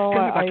 please tell me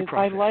about your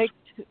process.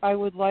 I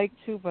would like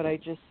to, but I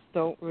just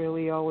don't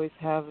really always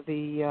have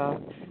the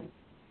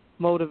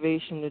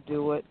motivation to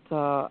do it.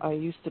 I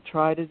used to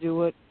try to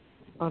do it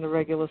on a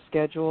regular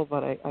schedule,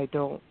 but I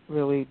don't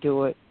really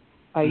do it.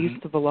 I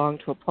used to belong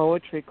to a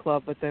poetry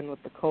club, but then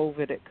with the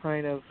COVID, it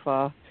kind of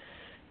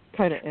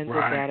ended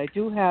that.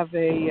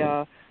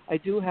 I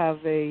do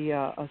have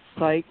a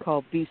site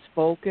called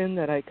Bespoken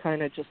that I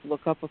kind of just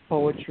look up a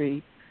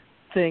poetry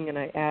thing and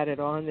I add it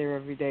on there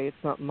every day.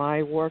 It's not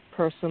my work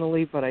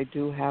personally, but I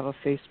do have a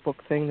Facebook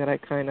thing that I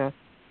kind of,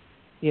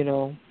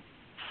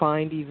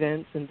 find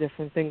events and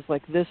different things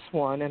like this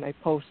one, and I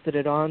posted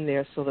it on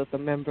there so that the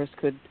members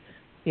could,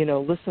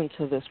 listen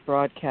to this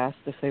broadcast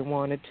if they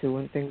wanted to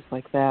and things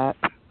like that.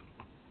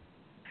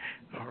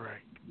 All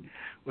right.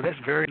 Well, that's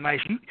very nice.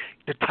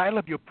 The title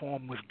of your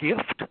poem was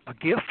Gift, a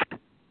gift?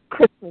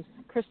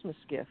 Christmas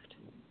gift.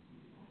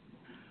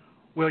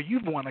 Well,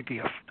 you've won a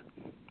gift.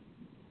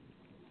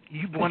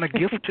 You've won a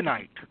gift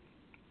tonight.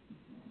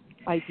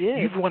 I did.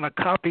 You've won a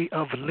copy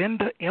of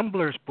Linda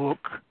Embler's book,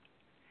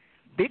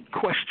 Big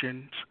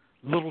Questions,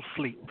 Little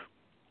Sleep.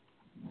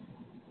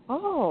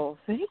 Oh,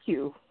 thank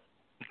you.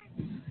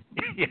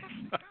 Yes.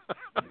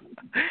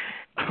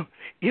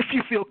 If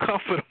you feel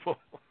comfortable,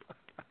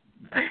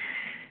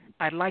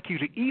 I'd like you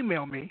to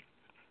email me.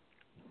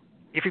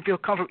 If you feel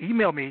comfortable,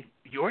 email me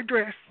your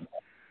address.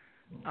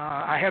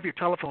 I have your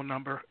telephone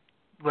number,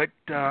 but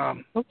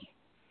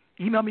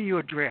email me your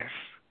address,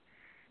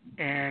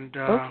 and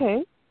I'll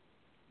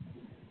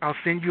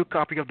send you a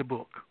copy of the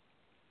book.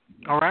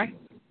 All right?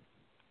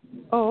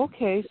 Oh,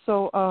 okay.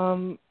 So,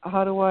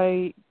 how do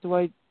I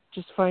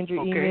just find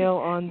your email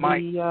on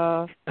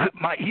the?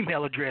 My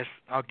email address.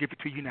 I'll give it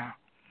to you now.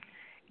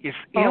 It's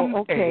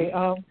okay.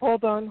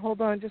 Hold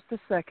on, just a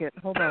second.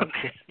 Hold on.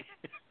 Okay.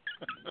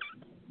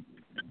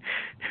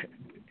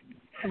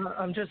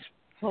 I'm just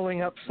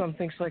pulling up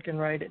something so I can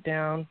write it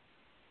down.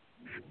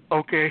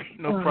 Okay,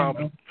 no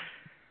problem.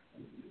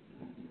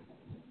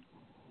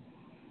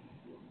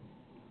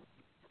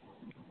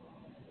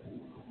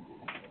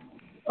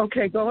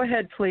 Okay, go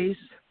ahead, please.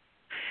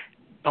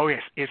 Oh,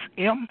 yes. It's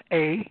MAINGRAM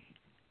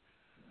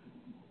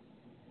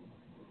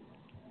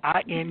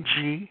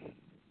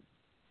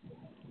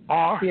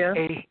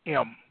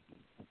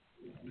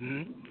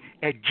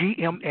at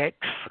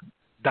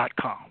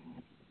gmx.com.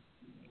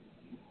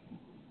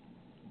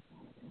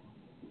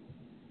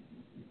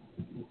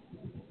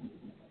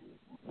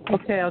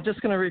 Okay, I'm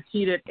just going to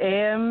repeat it.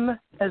 M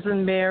as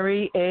in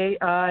Mary,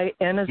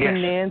 A-I-N as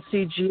in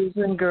Nancy, G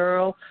as in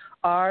girl,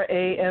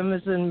 R-A-M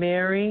as in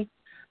Mary,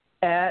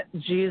 at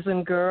G as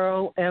in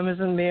girl, M as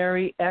in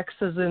Mary, X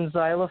as in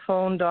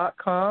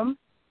xylophone.com.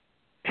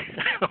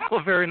 Oh,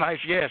 very nice,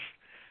 yes.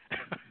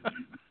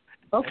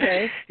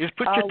 Okay. Just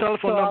put your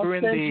telephone number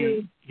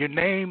in your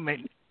name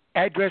and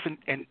address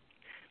and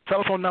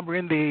telephone number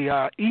in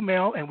the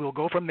email, and we'll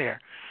go from there.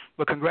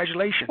 Well,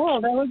 congratulations.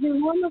 Oh, that would be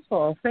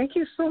wonderful. Thank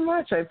you so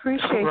much. I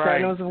appreciate that.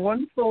 And it was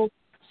wonderful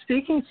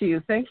speaking to you.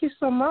 Thank you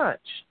so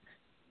much.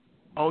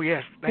 Oh,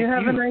 yes. Thank you.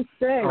 Have a nice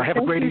day. Have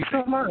a great evening.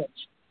 Thank you so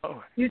much.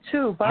 Oh. You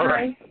too. Bye. All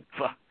right.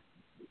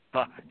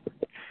 Bye.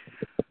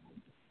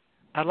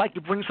 I'd like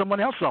to bring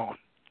someone else on.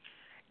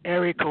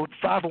 Area code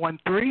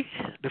 513.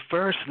 The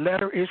first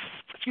number is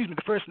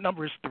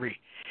 3.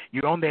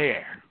 You're on the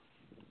air.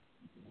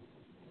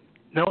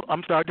 No,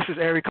 I'm sorry. This is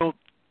area code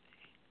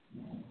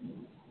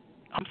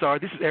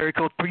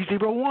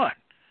 301.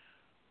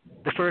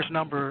 The first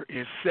number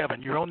is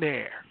 7. You're on the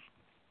air.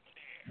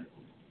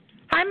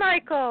 Hi,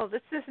 Michael.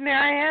 This is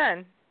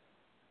Marianne.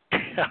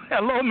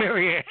 Hello,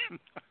 Marianne.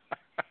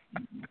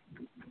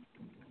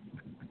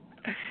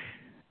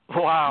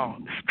 Wow.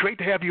 It's great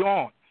to have you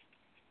on.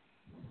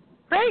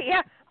 Great,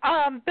 yeah.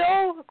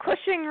 Bill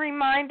Cushing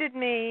reminded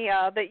me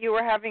that you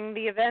were having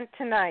the event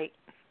tonight.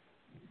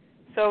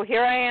 So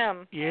here I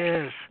am.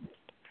 Yes.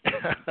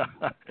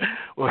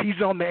 Well,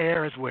 he's on the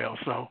air as well,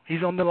 so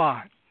he's on the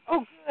line.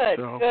 Oh,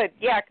 good.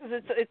 Yeah, because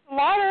it's a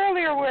lot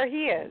earlier where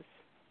he is.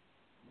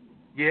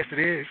 Yes, it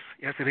is.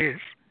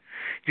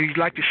 Do you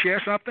like to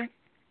share something?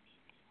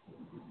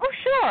 Oh,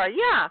 sure,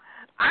 yeah.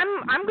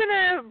 I'm going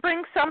to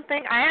bring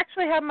something. I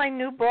actually have my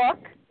new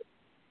book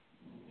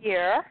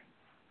here.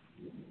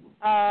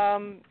 Let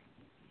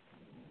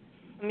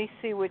me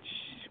see which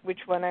which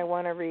one I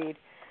want to read.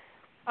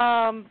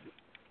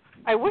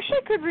 I wish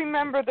I could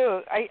remember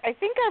I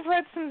think I've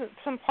read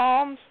some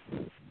poems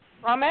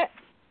from it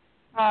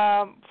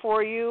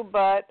for you,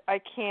 but I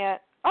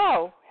can't.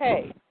 Oh,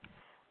 hey,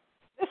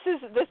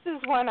 this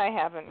is one I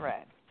haven't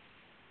read.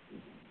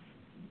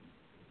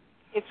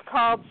 It's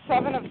called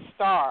 7 of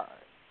Stars.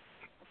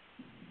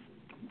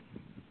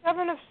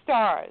 7 of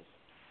Stars.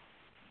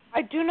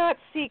 I do not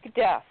seek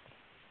death.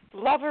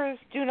 Lovers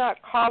do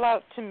not call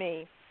out to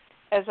me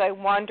as I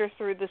wander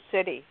through the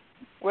city,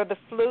 where the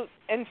flute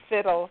and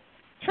fiddle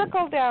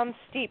trickle down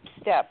steep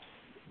steps.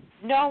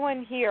 No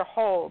one here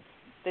holds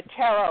the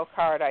tarot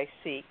card I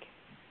seek.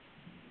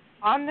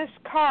 On this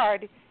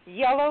card,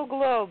 yellow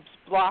globes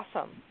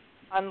blossom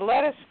on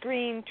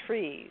lettuce-green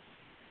trees.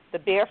 The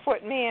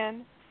barefoot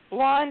man,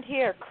 blonde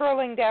hair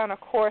curling down a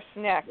coarse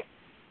neck,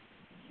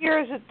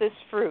 peers at this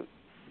fruit,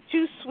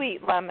 too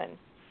sweet lemon,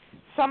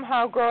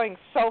 somehow growing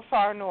so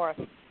far north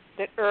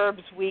that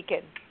herbs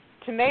weaken.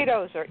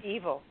 Tomatoes are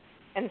evil,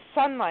 and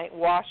sunlight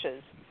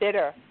washes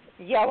bitter,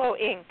 yellow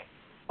ink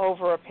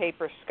over a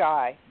paper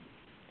sky.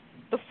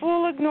 The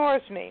fool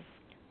ignores me.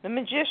 The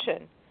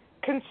magician,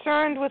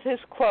 concerned with his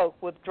cloak,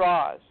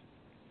 withdraws.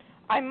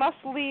 I must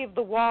leave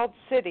the walled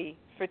city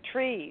for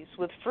trees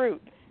with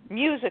fruit,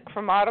 music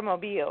from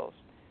automobiles.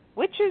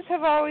 Witches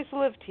have always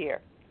lived here,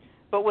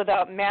 but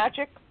without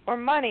magic or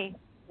money,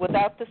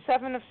 without the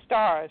 7 of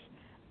Stars,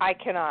 I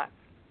cannot.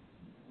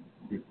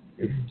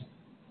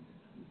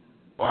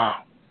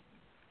 Wow.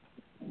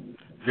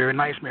 Very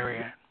nice,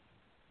 Marianne.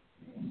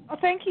 Oh,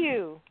 thank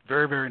you.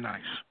 Very, very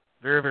nice.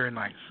 Very, very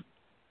nice.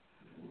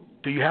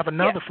 Do you have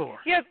another for us?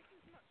 Yeah.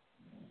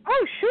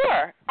 Oh,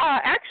 sure.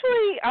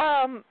 Actually,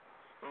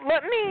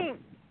 let me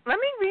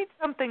read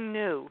something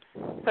new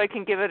so I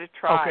can give it a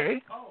try.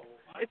 Okay.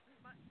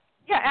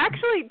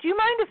 Actually, do you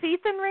mind if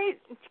Ethan reads?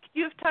 Do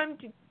you have time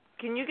to?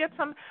 Can you get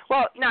some?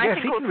 Well, no, yes, I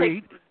think he we'll can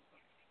read.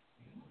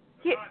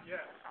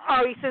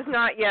 Oh, he says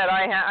not yet.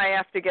 I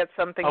have to get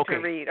something to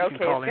read. Okay,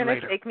 it's going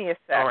to take me a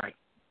sec. All right.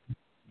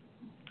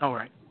 All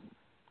right.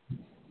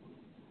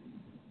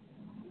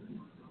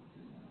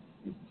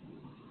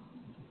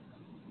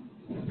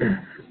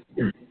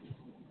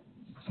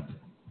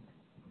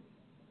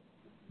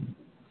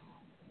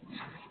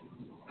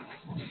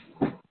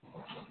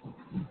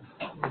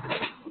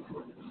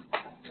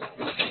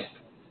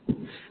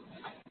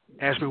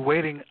 As we're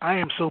waiting, I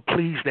am so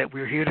pleased that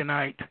we're here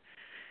tonight.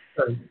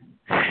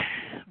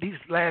 These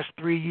last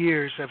 3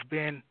 years it's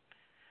been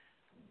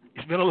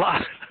a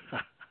lot.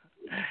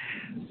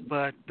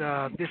 But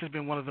this has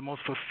been one of the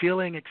most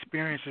fulfilling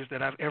experiences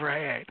that I've ever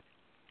had.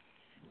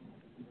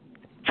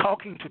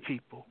 Talking to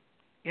people,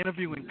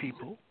 interviewing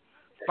people,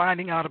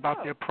 finding out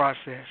about their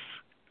process.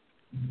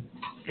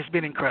 It's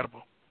been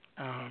incredible.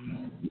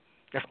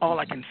 That's all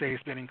I can say.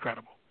 It's been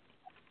incredible.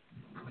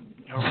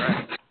 All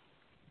right.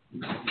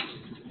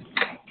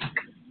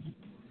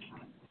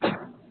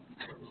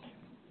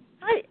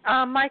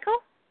 Hi, Michael?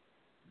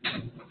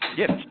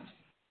 Yes.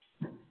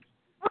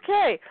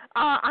 Okay.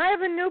 I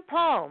have a new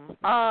poem.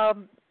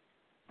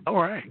 All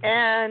right.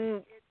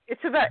 And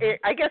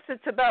I guess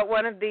it's about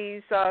one of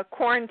these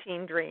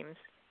quarantine dreams.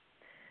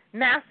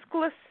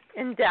 Maskless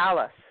in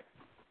Dallas.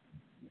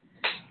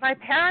 My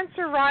parents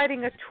are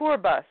riding a tour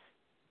bus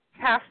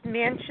past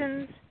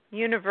mansions,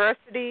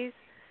 universities,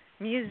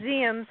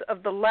 museums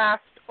of the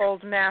last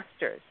old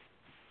masters.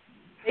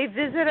 They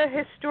visit a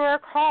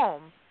historic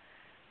home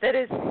that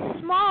is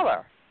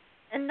smaller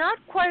and not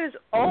quite as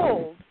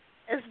old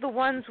as the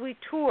ones we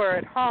tour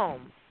at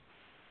home.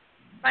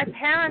 My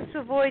parents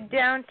avoid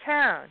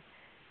downtown,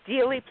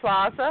 Dealey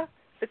Plaza,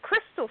 the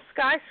crystal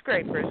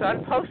skyscrapers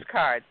on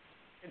postcards,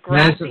 the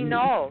grassy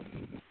knoll,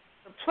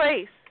 the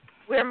place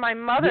where my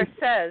mother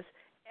says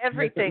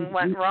everything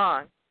went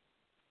wrong.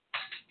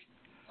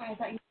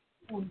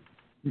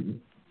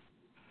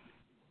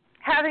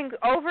 Having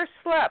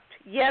overslept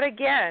yet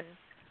again,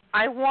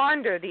 I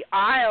wander the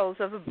aisles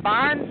of a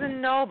Barnes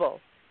 &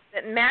 Noble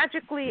that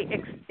magically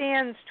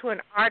extends to an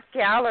art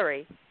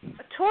gallery,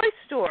 a toy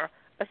store,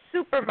 a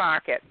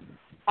supermarket,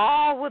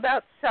 all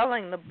without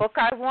selling the book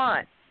I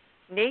want,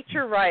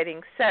 nature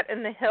writing set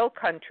in the hill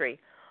country,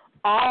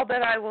 all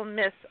that I will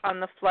miss on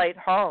the flight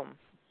home.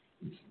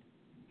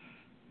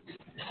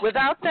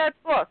 Without that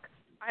book,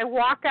 I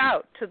walk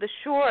out to the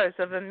shores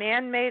of a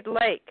man-made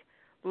lake,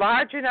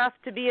 large enough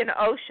to be an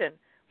ocean,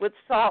 with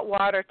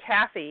saltwater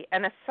taffy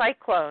and a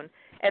cyclone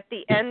at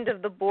the end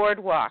of the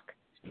boardwalk.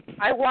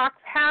 I walk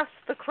past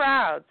the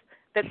crowds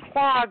that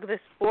clog this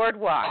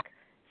boardwalk,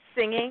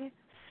 singing,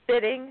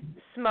 spitting,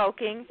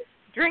 smoking,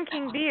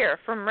 drinking beer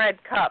from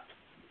red cups.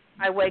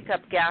 I wake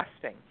up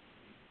gasping.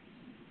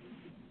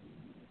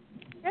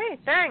 Hey,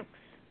 thanks.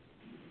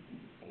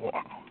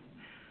 Wow.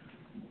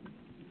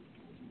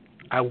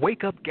 I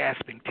wake up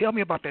gasping. Tell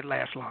me about that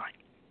last line.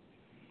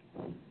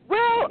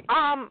 Well,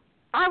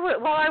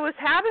 I was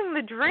having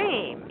the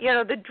dream.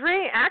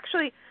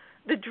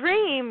 The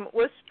dream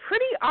was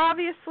pretty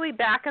obviously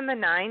back in the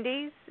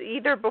 90s,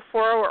 either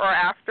before or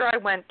after I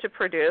went to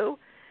Purdue.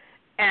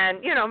 And,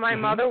 my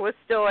mother was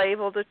still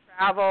able to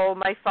travel.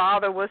 My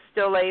father was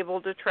still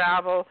able to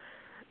travel.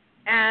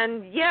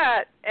 And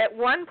yet, at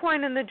one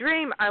point in the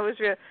dream, I was,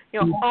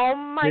 oh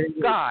my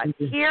God,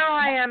 here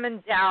I am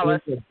in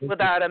Dallas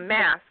without a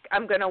mask.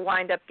 I'm going to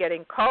wind up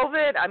getting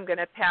COVID. I'm going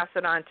to pass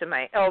it on to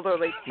my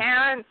elderly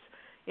parents.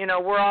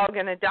 We're all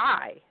going to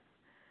die.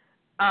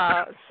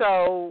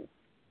 So,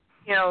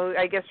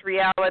 I guess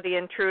reality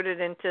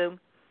intruded into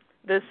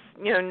this,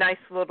 nice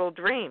little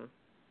dream.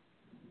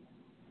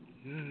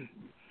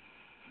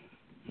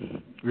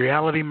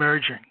 Reality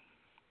merging.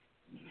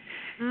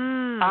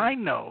 Mm. I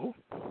know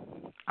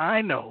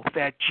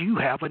that you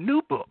have a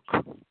new book.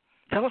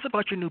 Tell us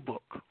about your new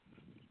book.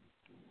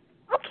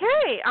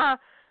 Okay.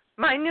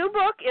 My new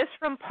book is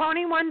from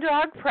Pony One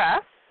Dog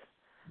Press.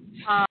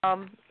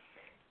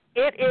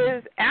 It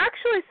is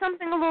actually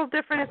something a little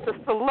different. It's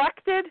a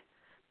selected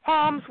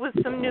poems with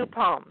some new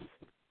poems.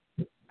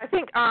 I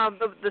think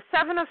the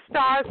Seven of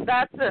Stars,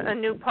 that's a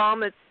new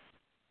poem. It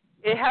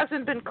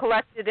hasn't been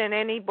collected in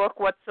any book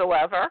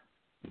whatsoever.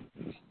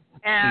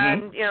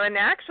 And and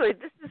actually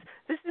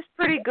this is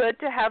pretty good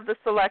to have the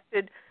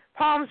selected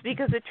poems,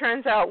 because it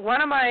turns out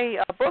one of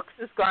my books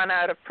has gone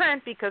out of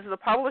print because the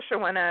publisher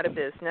went out of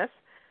business,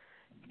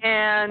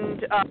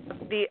 and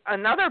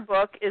another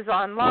book is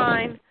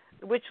online,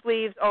 which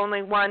leaves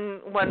only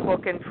one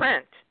book in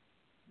print.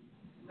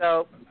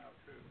 So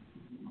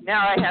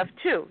now I have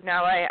two.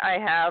 Now I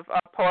have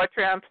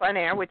Poetry on Plein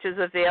Air, which is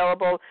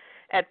available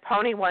at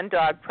Pony One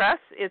Dog Press.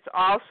 It's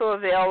also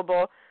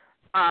available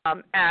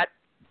at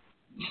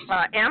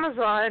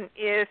Amazon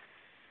if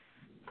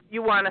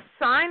you want a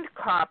signed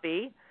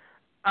copy.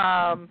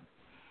 I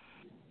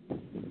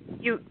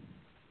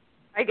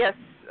guess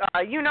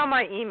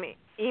my email.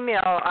 You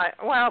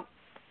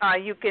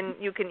can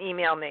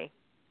email me.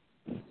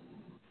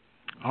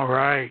 All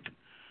right.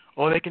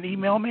 Or they can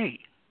email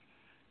me,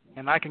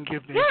 and I can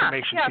give the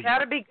information to you. Yeah,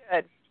 that'd be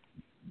good.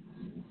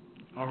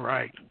 All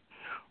right.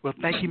 Well,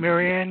 thank you,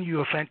 Marianne.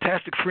 You're a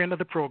fantastic friend of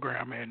the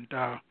program, and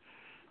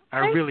I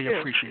really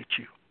appreciate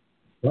you.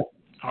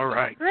 All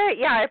right. Great.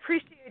 Yeah, I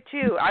appreciate it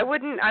too. I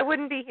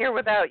wouldn't be here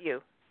without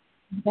you.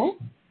 Okay.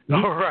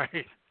 All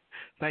right.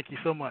 Thank you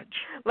so much.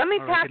 Let me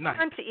pass it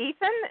on to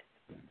Ethan.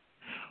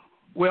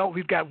 Well,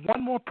 we've got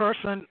one more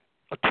person,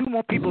 two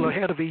more people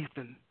ahead of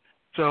Ethan.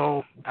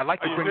 So I'd like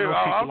to bring those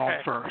people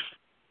on first.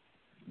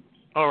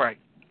 All right.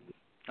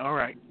 I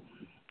already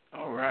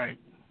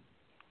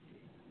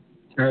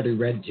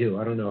read two.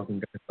 I don't know if I'm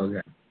going to go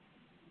there.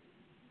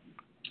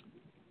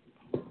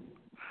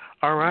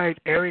 All right,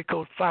 area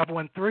code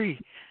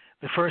 513.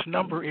 The first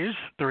number is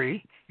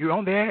 3. You're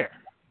on the air.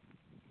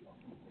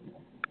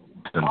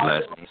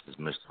 Blessings. This is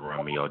Mr.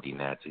 Romeo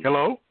Dinati.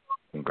 Hello?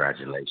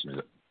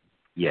 Congratulations.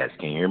 Yes,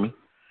 can you hear me?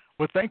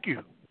 Well, thank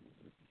you.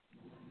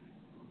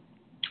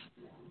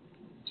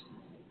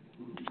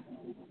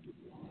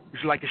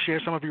 Would you like to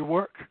share some of your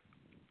work?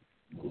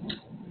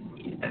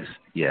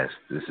 Yes.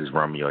 This is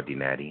Romeo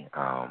Dinati.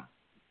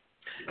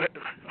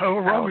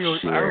 Romeo,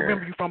 I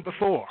remember you from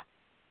before.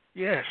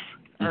 Yes.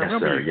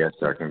 Yes,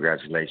 sir.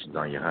 Congratulations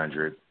on your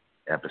 100th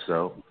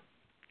episode.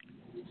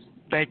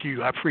 Thank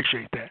you. I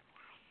appreciate that.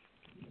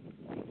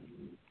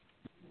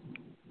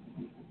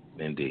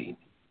 Indeed.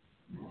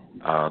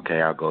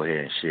 Okay, I'll go ahead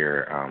and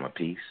share a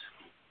piece.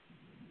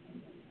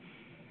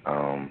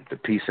 The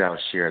piece I'll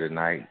share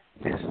tonight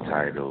is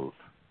titled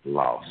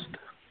Lost.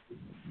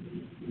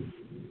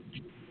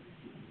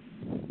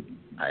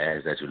 I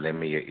ask that you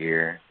lend me your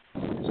ear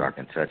so I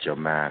can touch your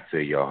mind,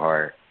 feel your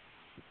heart,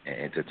 and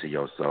enter to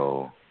your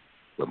soul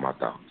with my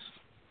thoughts.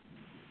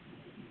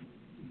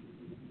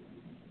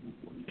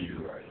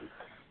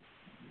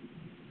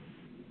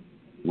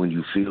 When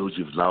you feel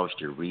you've lost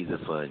your reason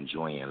for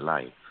enjoying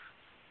life,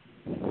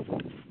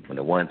 when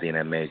the one thing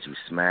that made you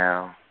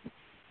smile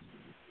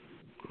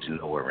is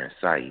nowhere in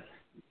sight,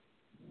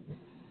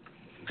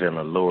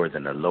 feeling lower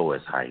than the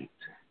lowest height,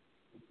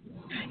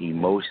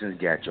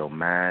 emotions got your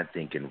mind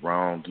thinking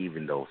wrong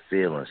even though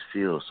feelings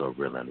feel so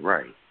real and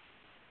right,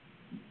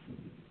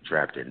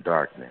 trapped in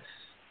darkness,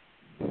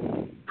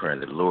 praying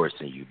the Lord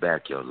send you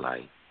back your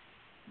light,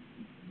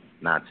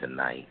 not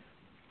tonight,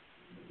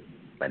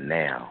 but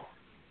now.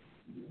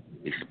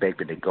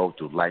 Expecting to go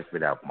through life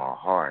without my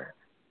heart.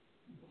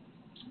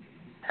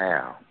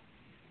 How?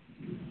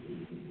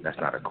 That's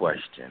not a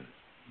question.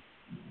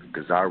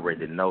 Because I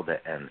already know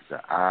the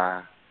answer.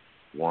 I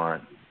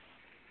want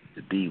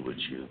to be with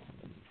you.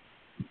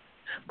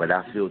 But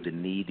I feel the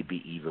need to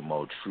be even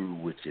more true,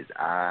 which is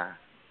I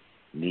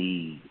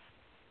need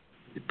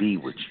to be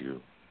with you.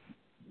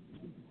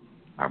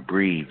 I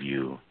breathe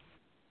you.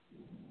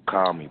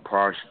 Call me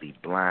partially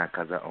blind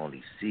because I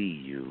only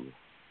see you.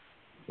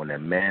 When a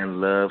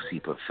man loves, he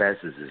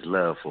professes his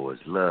love for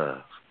his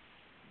love,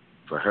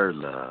 for her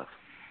love.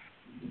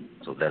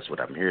 So that's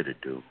what I'm here to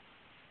do.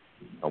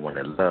 I want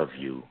to love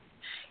you.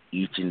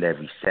 Each and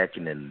every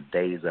second in the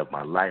days of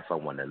my life, I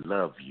want to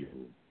love you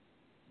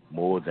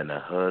more than a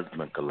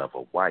husband could love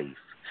a wife.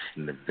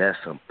 And if that's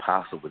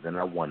impossible, then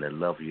I want to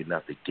love you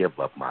enough to give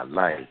up my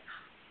life,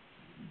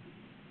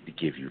 to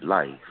give you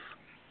life.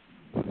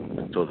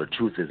 So the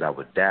truth is I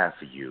would die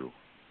for you,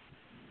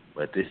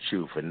 but this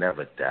truth will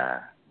never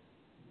die.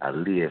 I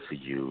live for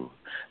you.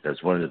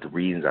 That's one of the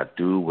reasons I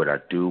do what I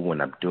do when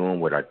I'm doing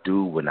what I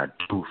do when I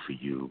do for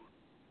you.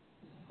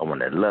 I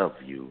want to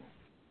love you.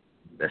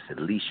 That's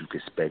the least you can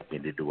expect me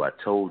to do. I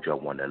told you I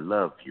want to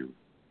love you.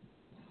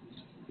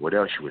 What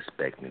else you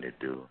expect me to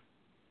do?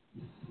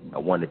 I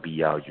want to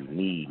be all you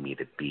need me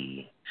to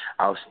be.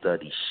 I'll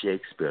study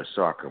Shakespeare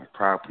so I can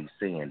properly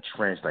sing in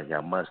trench like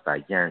how much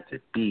I yearn to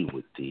be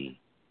with thee.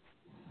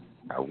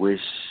 I wish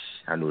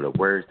I knew the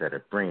words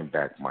that'd bring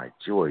back my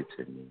joy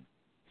to me.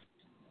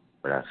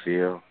 But I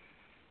feel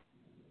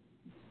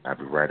I'll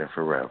be writing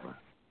forever.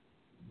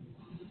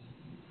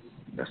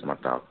 That's my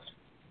thoughts.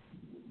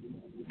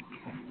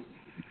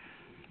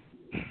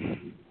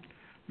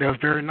 That was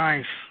very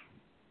nice.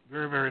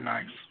 Very, very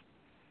nice.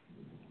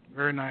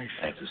 Very nice.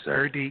 Thank you, sir.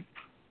 Very deep.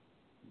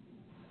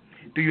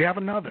 Do you have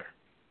another?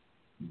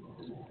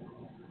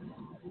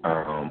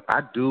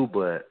 I do,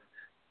 but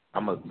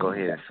I'm going to go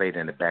ahead and fade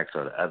in the back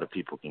so the other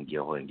people can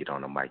go ahead and get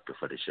on the mic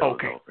before the show's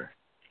over.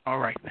 All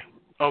right.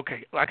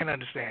 Okay, I can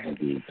understand.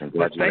 Indeed. Well,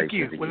 Congratulations. thank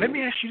you. Again. Well, let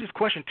me ask you this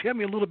question. Tell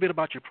me a little bit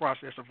about your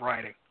process of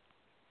writing.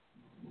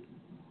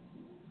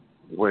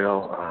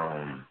 Well,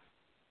 I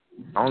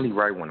only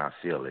write when I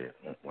feel it,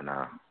 when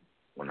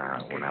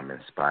I'm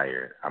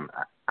inspired.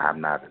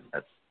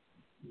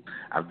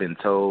 I've been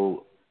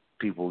told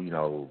people,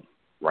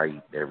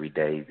 write every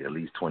day, at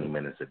least 20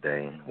 minutes a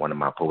day. One of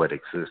my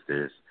poetic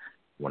sisters,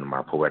 one of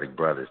my poetic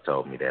brothers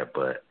told me that,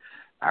 but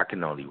I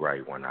can only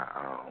write when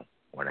I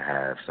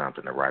have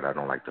something to write. I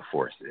don't like to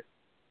force it.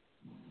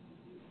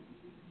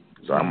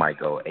 So I might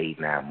go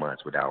 8-9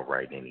 months without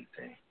writing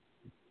anything.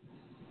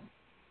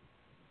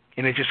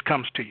 And it just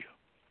comes to you.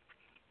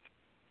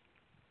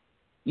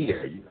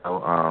 Yeah,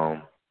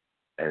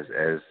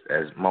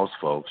 as most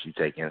folks, you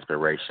take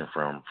inspiration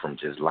from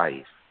just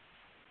life,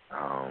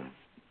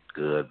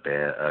 good,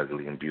 bad,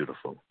 ugly, and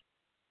beautiful.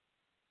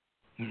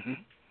 Mm-hmm.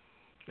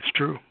 It's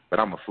true. But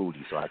I'm a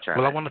foodie, so I try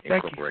to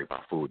incorporate my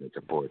food into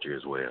poetry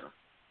as well.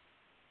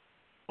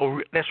 Oh,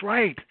 that's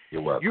right.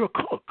 You're welcome. You're a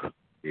cook.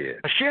 Yeah.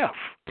 A chef.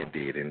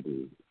 Indeed.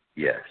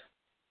 Yes.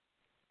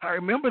 I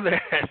remember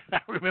that. I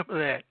remember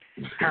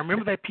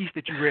that piece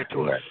that you read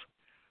to us.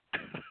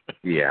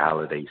 Yeah,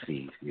 Holiday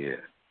Feast, yeah.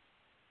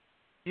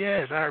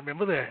 Yes, I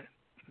remember that.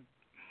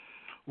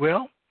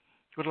 Well,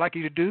 what I'd like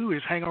you to do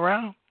is hang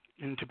around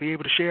and to be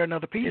able to share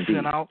another piece, Indeed.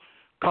 And I'll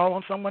call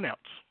on someone else.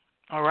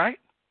 All right?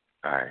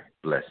 All right.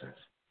 Blessings.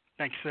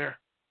 Thank you, sir.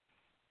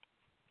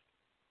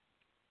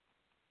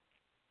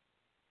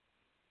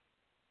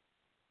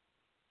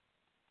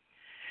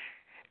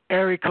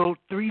 Area code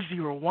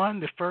 301.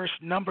 The first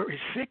number is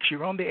 6.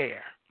 You're on the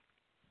air.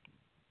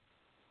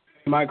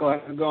 Michael,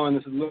 how's it going?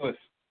 This is Lewis.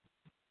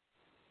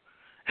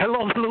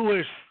 Hello,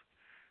 Lewis.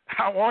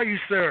 How are you,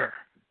 sir?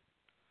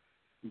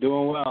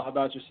 Doing well. How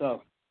about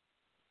yourself?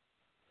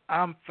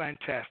 I'm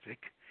fantastic.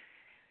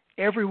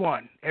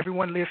 Everyone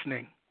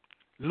listening,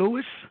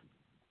 Louis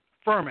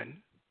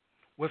Furman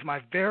was my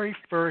very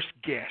first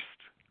guest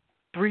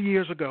 3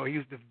 years ago. He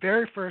was the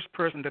very first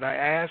person that I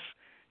asked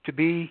to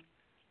be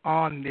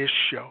on this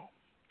show.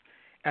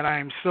 And I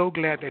am so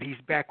glad that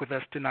he's back with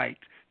us tonight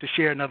to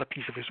share another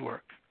piece of his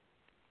work.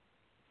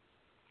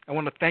 I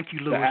want to thank you,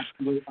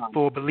 Louis,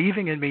 for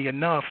believing in me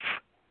enough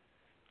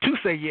to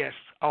say yes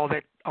all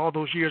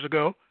those years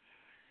ago.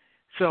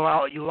 So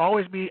I'll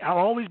always be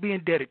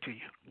indebted to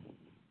you.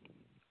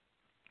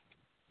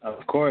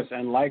 Of course,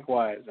 and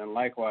likewise.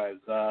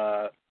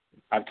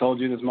 I've told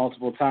you this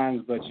multiple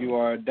times, but you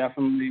are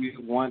definitely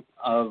one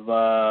of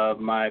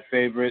my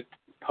favorite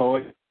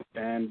poets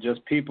and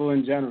just people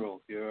in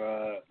general.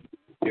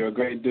 You're a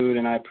great dude,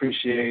 and I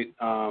appreciate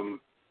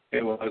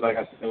it was, like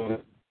I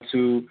said,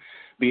 to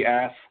be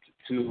asked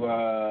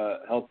to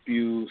help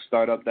you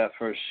start up that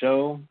first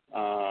show,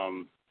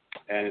 and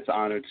it's an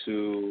honor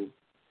to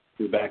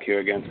be back here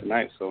again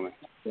tonight. So, man,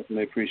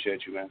 definitely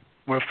appreciate you, man.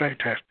 Well,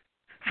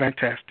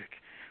 fantastic.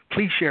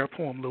 Please share a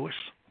poem, Louis.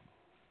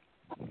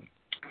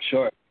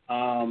 Sure.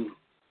 All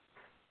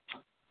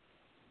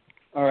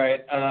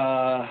right.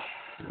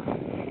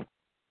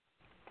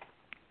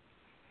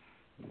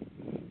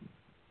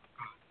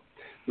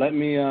 Let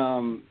me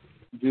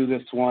do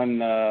this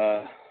one.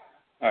 All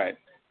right.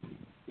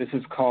 This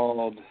is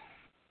called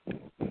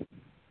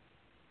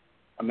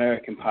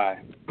American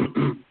Pie.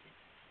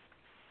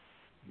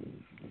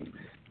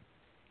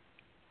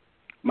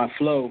 My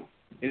flow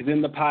is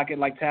in the pocket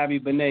like Tabby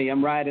Benet.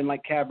 I'm riding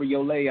like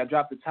cabriolet. I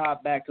drop the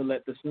top back to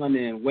let the sun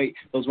in. Wait,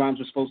 those rhymes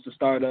were supposed to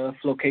start a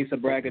flow case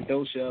of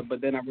braggadocio,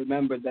 but then I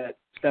remembered that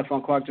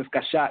Stephon Clark just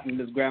got shot in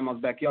his grandma's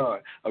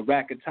backyard a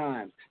rack of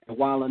times, and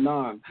while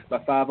unarmed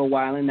by 5 a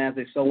whiling as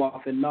they so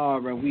often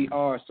are, and we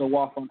are so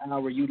off on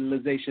our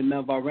utilization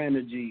of our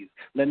energies,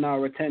 letting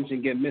our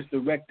attention get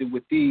misdirected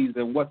with these.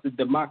 And what's a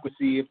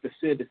democracy if the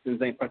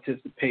citizens ain't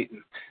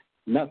participating?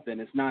 Nothing.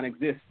 It's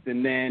non-existent.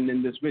 And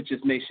in this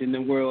richest nation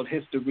in world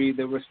history,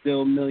 there were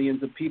still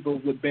millions of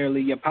people with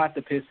barely a pot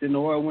to piss in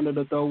or a window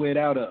to throw it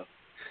out of.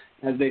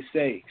 As they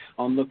say,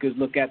 onlookers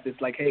look at this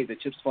like, hey, the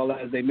chips fall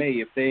as they may.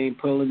 If they ain't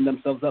pulling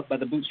themselves up by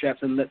the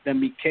bootstraps, and let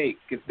them eat cake.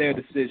 It's their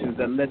decisions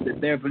that led to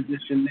their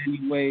position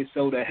anyway,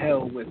 so to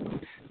hell with them.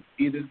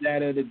 Either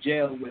that or to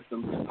jail with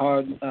them.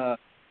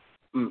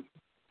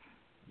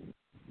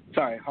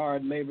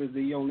 Hard labor is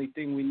the only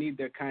thing we need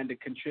their kind to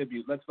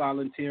contribute. Let's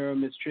volunteer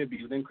them as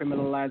tribute, then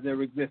criminalize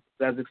their existence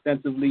as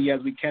extensively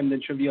as we can,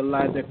 then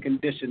trivialize their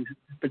condition.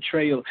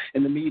 Portrayal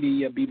in the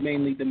media be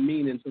mainly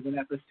demeaning, so they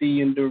have to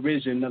see in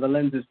derision of the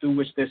lenses through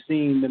which they're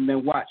seen, and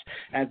then watch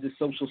as this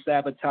social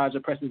sabotage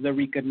oppresses their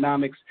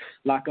economics.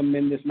 Lock them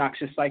in this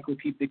noxious cycle,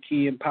 keep the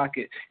key in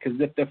pocket, because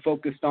if they're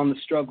focused on the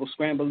struggle,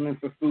 scrambling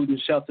for food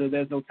and shelter,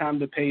 there's no time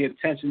to pay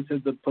attention to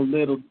the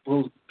political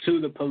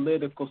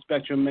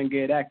spectrum and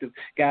get active.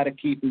 Gotta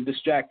keep them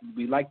distracted.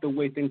 We like the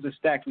way things are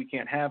stacked. We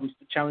can't have them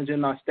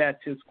challenging our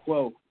status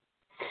quo.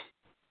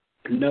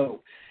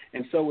 No.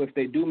 And so if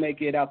they do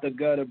make it out the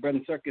gutter, bread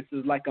and circus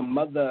is like a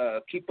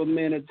mother. Keep them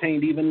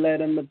entertained, even let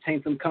them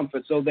obtain some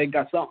comfort. So they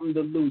got something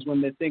to lose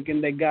when they're thinking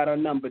they got our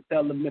number.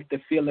 Tell them if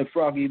they're feeling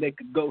froggy, they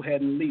could go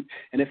ahead and leave.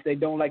 And if they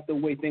don't like the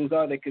way things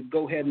are, they could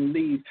go ahead and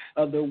leave.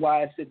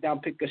 Otherwise, sit down,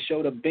 pick a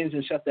show to binge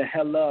and shut the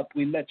hell up.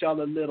 We let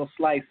y'all a little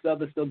slice.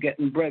 Others still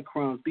getting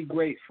breadcrumbs. Be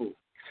grateful.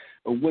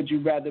 Or would you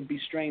rather be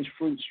strange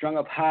fruit strung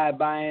up high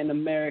by an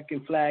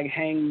American flag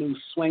hang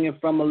loose, swinging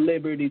from a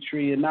liberty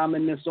tree, an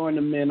ominous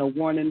ornament, a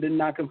warning to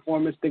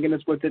nonconformists thinking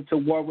it's worth it to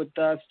war with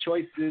us?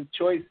 Choices,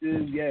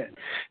 yeah.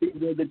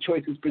 These are the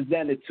choices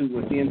presented to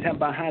us. The intent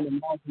behind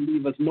them all to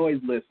leave us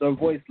noiseless or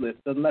voiceless,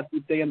 unless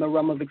we stay in the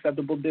realm of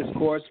acceptable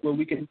discourse where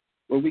we can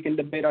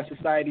debate our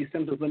society's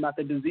symptoms but not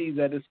the disease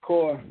at its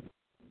core.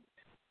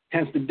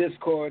 Hence the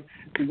discord.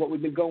 See, what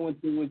we've been going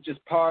through is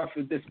just par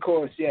for this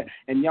course, yeah.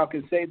 And y'all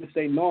can say this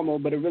ain't normal,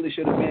 but it really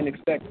should have been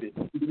expected.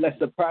 The less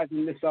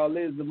surprising this all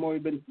is, the more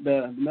you've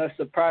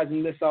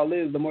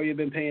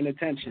been paying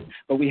attention.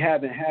 But we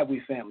haven't, have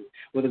we, family?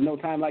 Well, there's no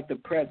time like the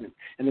present,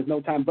 and there's no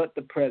time but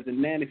the present.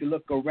 Man, if you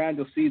look around,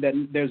 you'll see that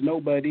there's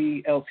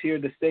nobody else here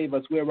to save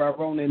us. We're our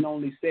own and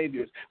only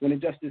saviors. When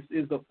injustice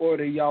is the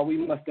order, y'all, we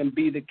must then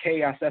be the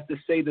chaos. That's to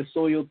say the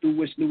soil through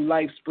which new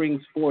life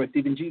springs forth.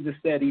 Even Jesus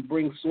said he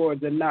brings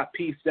swords and not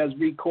peace as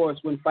recourse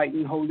when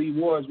fighting holy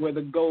wars, where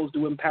the goal is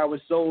to empower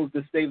souls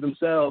to save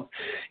themselves.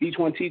 Each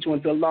one teach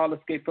one till all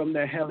escape from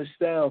their hellish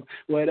selves.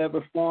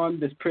 Whatever form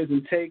this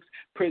prison takes,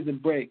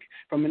 prison break.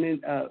 From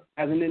as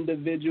an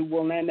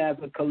individual and as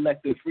a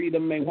collective,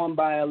 freedom ain't won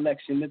by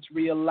election. It's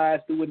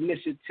realized through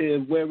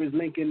initiative. Where is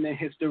Lincoln in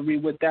history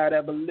without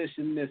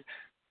abolitionists?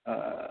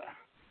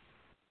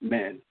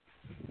 Man.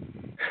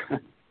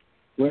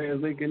 Where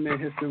is Lincoln in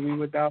history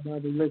without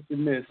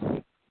abolitionists?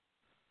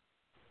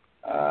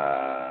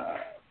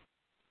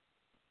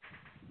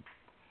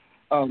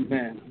 Oh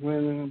man,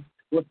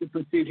 what's the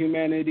perceived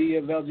humanity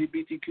of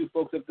LGBTQ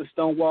folks if the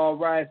Stonewall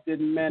riots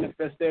didn't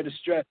manifest their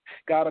distress?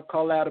 Gotta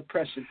call out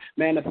oppression,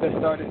 manifest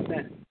our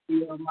dissent.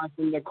 We are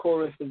from the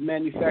chorus of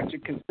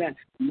manufactured consent.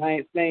 And I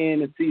ain't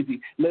saying it's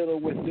easy, little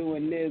we're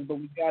doing is, but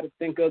we gotta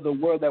think of the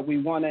world that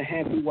we wanna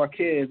hand to our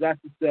kids. Ask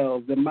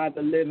ourselves, am I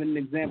the living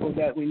example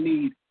that we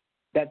need?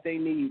 That they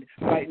need,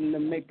 fighting to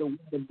make the world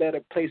a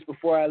better place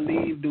before I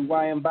leave? Do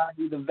I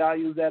embody the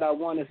values that I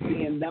want to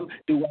see in them?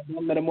 Do I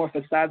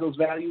metamorphosize those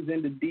values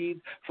into deeds?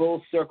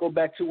 Full circle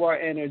back to our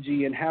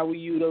energy and how we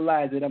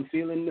utilize it. I'm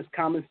feeling this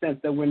common sense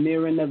that we're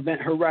near an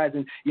event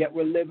horizon, yet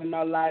we're living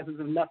our lives as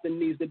if nothing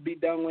needs to be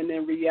done, when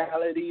in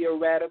reality a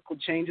radical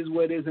change is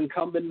what is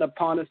incumbent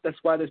upon us. That's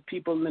why there's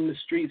people in the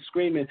streets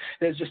screaming,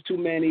 there's just too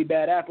many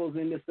bad apples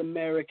in this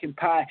American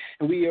pie,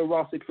 and we are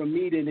all sick from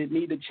eating it.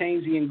 Need to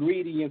change the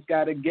ingredients,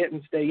 gotta get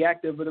and stay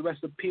active, or the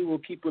recipe will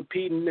keep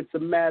repeating. It's a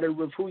matter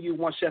of who you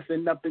want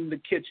chefing up in the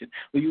kitchen.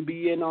 Will you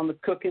be in on the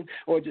cooking,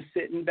 or just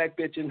sitting back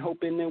bitching,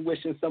 hoping and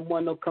wishing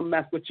someone will come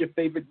ask what your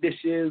favorite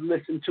dish is,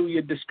 listen to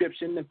your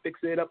description and fix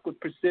it up with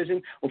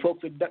precision? Or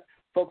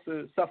folks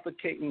are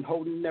suffocating,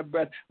 holding their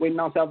breath, waiting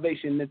on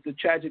salvation. It's a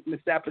tragic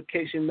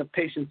misapplication of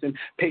patience, and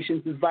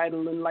patience is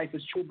vital in life,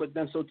 is true, but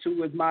then so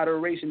too is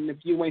moderation. If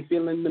you ain't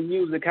feeling the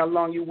music, how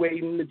long you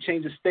waiting to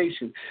change the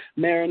station?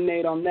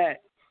 Marinate on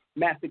that.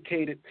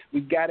 Masticate it.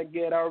 We got to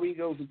get our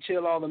egos to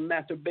chill all the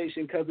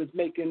masturbation, because it's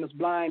making us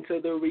blind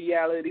to the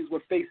realities we're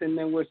facing,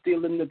 and we're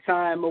stealing the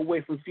time away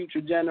from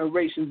future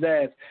generations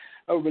as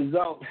a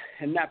result.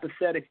 And not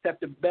pathetic,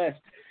 except at best,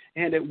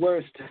 and at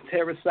worst,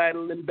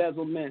 terricidal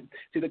embezzlement.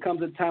 See, there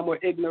comes a time where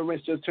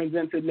ignorance just turns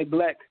into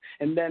neglect,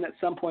 and then at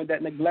some point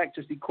that neglect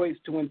just equates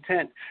to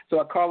intent. So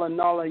I call on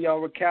all of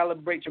y'all,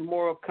 recalibrate your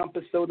moral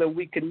compass so that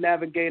we can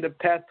navigate a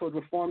path toward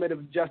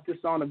reformative justice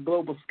on a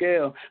global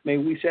scale. May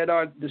we shed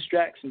our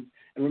distractions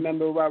and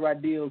remember our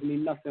ideals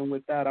mean nothing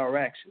without our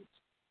actions.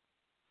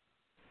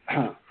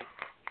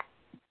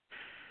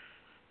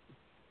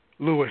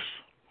 Lewis,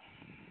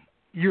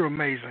 you're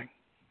amazing.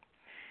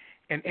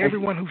 And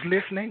everyone who's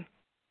listening,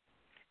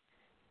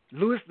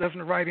 Lewis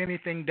doesn't write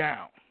anything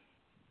down.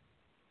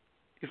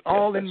 It's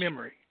all in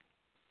memory.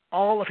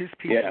 All of his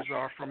pieces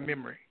are from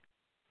memory.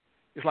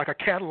 It's like a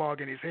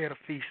catalog in his head of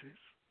pieces.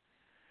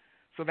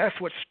 So that's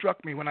what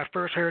struck me when I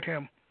first heard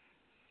him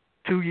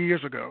 2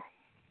 years ago.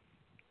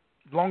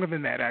 longer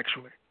than that,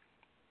 actually.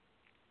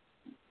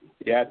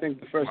 Yeah, I think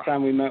the first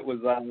time we met was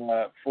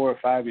 4 or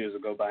 5 years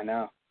ago by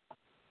now.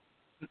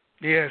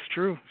 Yeah, it's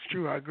true. It's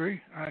true. I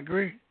agree.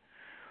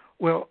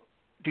 Well,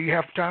 do you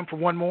have time for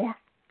one more?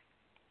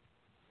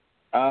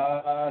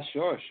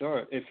 Sure.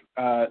 If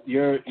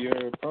your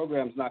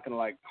program's not gonna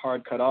like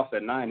hard cut off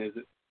at 9, is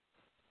it?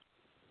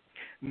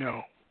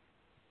 No.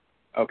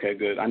 Okay,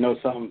 good. I know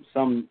some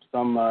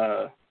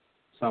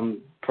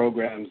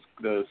programs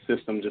the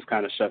system just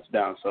kind of shuts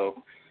down.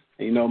 So,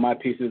 my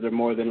pieces are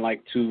more than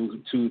like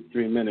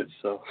 2-3 minutes.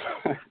 So,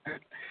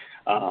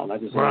 I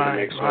just wanted to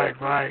make sure.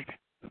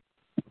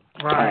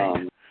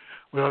 Right.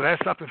 Well,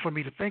 that's something for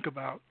me to think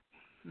about.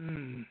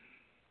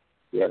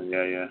 Yeah.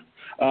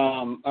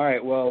 All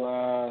right.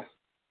 Well,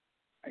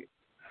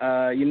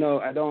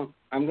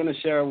 I'm gonna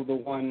share the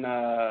one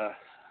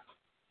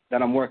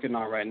that I'm working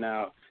on right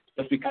now,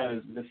 just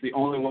because it's the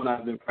only one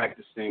I've been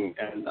practicing,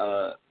 and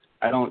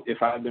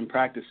if I had been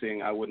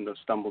practicing, I wouldn't have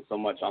stumbled so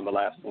much on the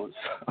last one.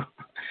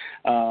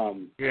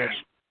 Yes.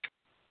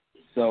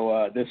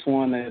 So this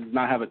one does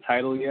not have a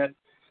title yet.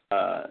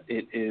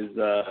 It is.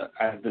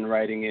 I've been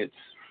writing it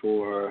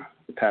for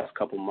the past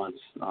couple months.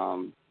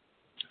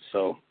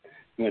 So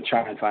I'm gonna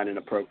try and find an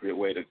appropriate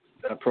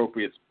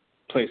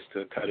place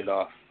to cut it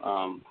off.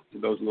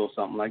 It goes a little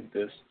something like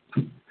this.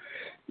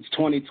 It's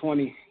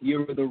 2020,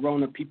 year of the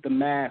Rona, peep the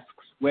masks,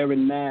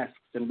 wearing masks,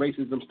 and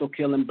racism still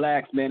killing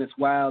blacks. Man, it's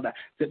wild. I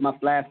sip my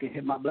flask and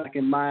hit my black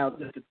and mild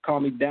just to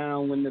calm me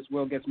down when this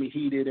world gets me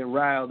heated and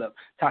riled up.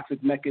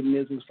 Toxic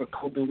mechanisms for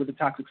coping with the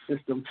toxic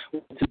system.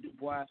 To Du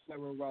Bois,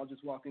 we're all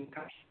just walking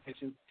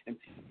contradictions and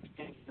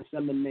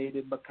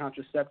disseminated but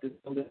contraceptive.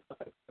 So the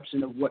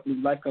perception of what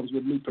new life comes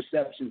with new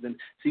perceptions, and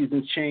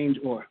seasons change,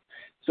 or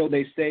so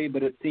they say,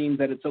 but it seems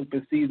that it's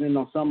open season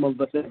on some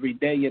of us every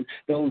day, and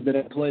those that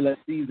employ less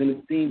season,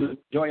 it seems to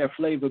enjoy our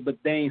flavor, but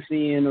they ain't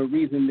seeing a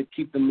reason to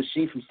keep the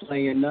machine from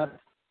slaying us.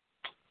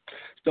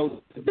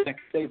 So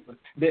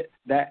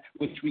that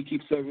which we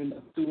keep serving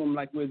up to them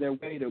like we're their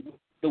waiter,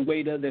 the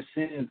weight of their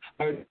sins,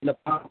 burden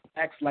upon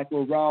acts like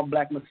we're raw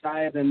black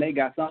messiahs, and they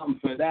got something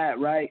for that,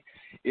 right?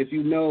 If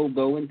you know,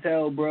 go and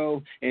tell,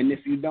 bro, and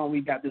if you don't,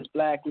 we got this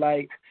black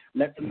light.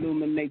 Let's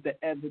illuminate the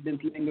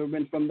evidence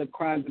lingering from the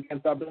crimes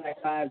against our black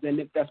lives. And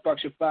if that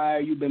sparks your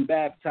fire, you've been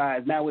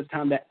baptized. Now it's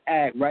time to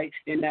act, right?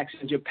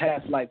 Inaction's your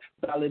past life.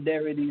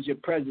 Solidarity is your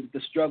present.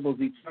 The struggle's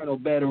eternal.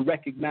 Better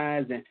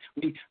recognize, and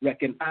we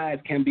recognize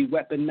can be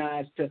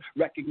weaponized to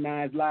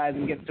recognize lies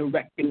and get to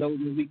reckon those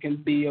we can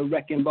be a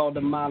wrecking ball,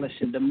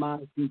 demolishing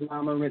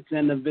conglomerates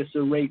and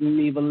eviscerating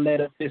evil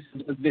letter fists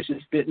with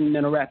vicious spitting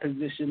in a rap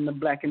position, the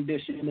black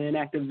condition and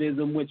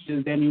activism, which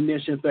is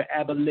ammunition for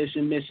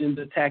abolition missions,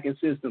 attacking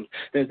systems.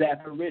 There's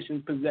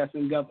apparitions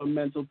possessing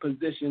governmental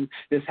positions.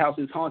 This house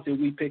is haunted.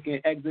 We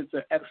picking exits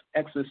or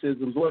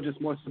exorcisms, or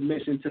just more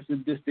submission to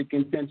sadistic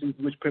intentions,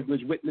 which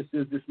privileged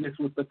witnesses dismiss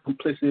with a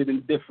complicit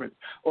indifference.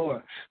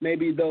 Or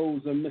maybe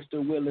those are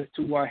Mr. Willis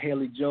to our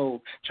Haley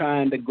Joel,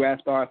 trying to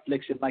grasp our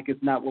affliction like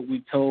it's not what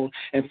we told.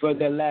 And for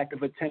their lack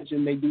of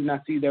attention, they do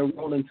not see their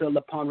role until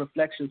upon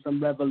reflection,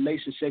 some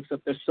revelation shakes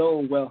up their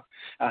soul. Well,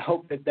 I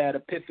hope that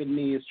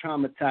epiphany is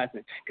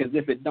traumatizing, because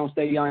if it don't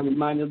stay on your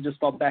mind, you'll just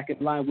fall back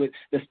in line with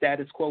the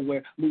status quo,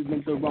 where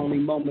movements are only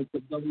moments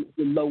of those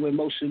with low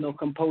emotional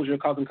composure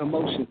causing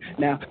commotion.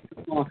 Now,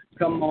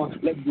 come on,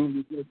 let's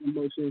move with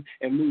emotion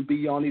and move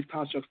beyond these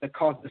constructs that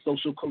cause the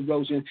social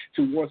corrosion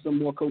towards some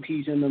more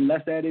cohesion.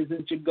 Unless that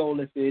isn't your goal,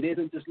 if it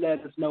isn't, just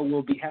let us know.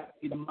 We'll be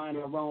happy to mind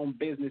our own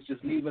business.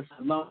 Just leave us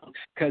alone,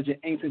 because you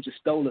ain't since you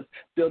stole us.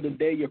 Still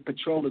today, your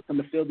patrollers come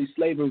to fill these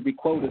slavery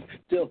quotas.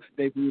 Still,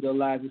 they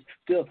brutalize us.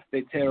 Still,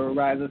 they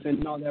terrorize us.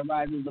 And all that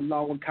rises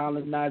along with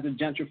colonizers,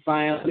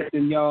 gentrifying.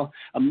 Listen, y'all,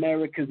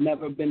 America's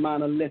never been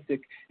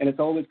monolithic, and it's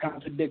always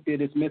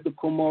contradicted. It's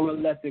mythical,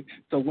 moral ethic.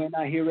 So when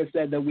I hear it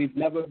said that we've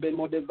never been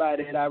more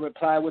divided, I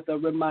reply with a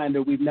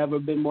reminder, we've never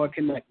been more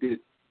connected.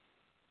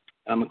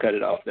 I'm going to cut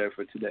it off there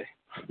for today.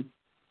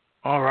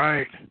 All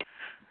right.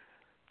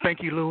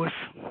 Thank you, Lewis.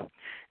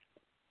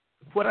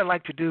 What I'd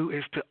like to do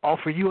is to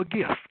offer you a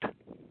gift.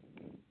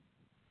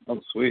 Oh,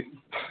 sweet.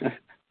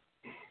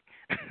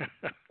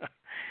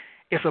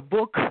 It's a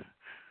book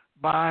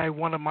by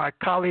one of my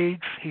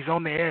colleagues. He's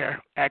on the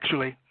air,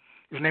 actually.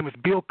 His name is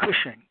Bill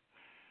Cushing.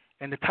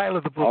 And the title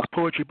of the book,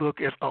 poetry book,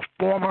 is A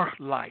Former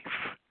Life.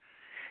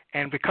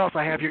 And because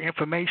I have your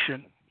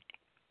information,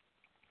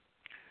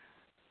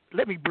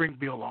 let me bring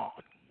Bill on.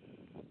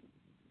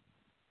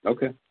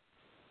 Okay.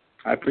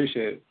 I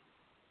appreciate it.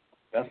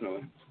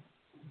 Definitely.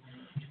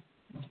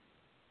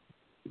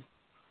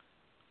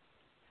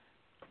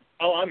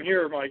 Oh, I'm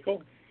here,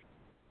 Michael.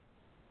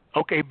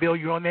 Okay, Bill,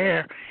 you're on the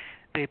air.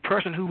 The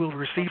person who will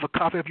receive a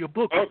copy of your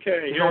book is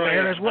here on the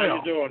air I as well. How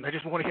you doing? I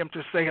just wanted him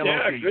to say hello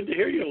to you. Yeah, good to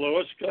hear you,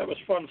 Lewis. That was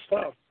fun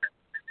stuff.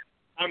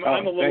 I'm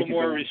a little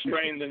more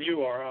restrained than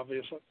you are,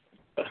 obviously.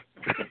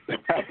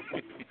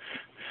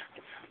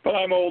 But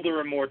I'm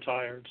older and more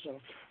tired, so.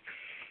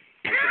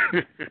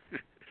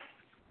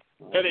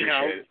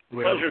 Anyhow,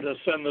 pleasure to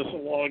send this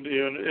along to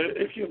you. And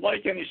if you'd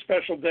like any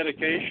special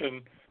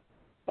dedication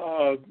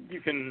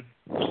you can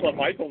just let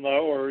Michael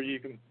know, or you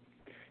can,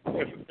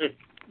 if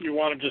you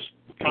want to just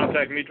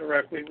contact me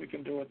directly, we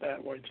can do it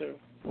that way too.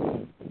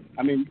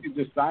 I mean, you can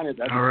just sign it.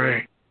 That's all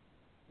right.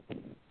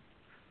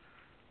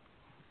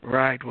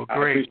 Right. Well,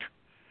 great.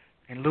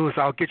 And Louis,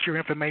 I'll get your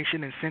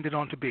information and send it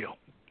on to Bill.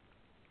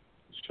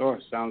 Sure.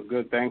 Sounds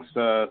good. Thanks.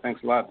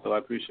 Thanks a lot, Phil. I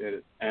appreciate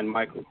it. And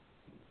Michael.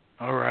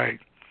 All right.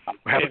 Well,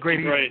 have a great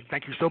evening.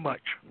 Thank you so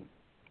much.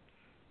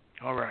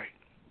 All right.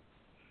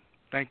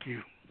 Thank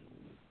you.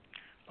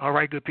 All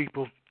right, good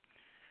people.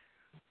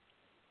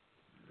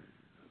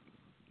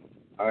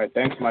 All right.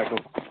 Thanks, Michael.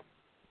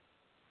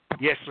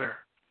 Yes, sir.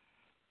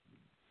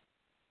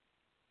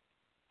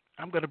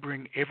 I'm going to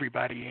bring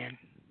everybody in.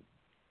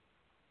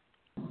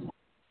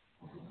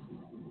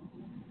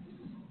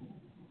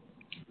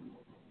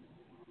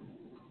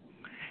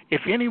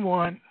 If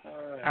anyone,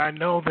 I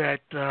know that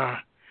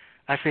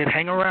I said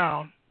hang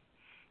around,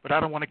 but I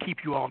don't want to keep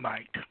you all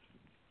night.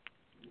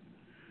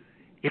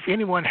 If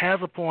anyone has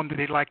a poem that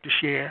they'd like to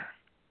share,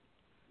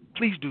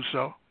 please do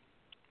so.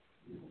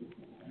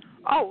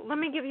 Oh, let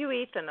me give you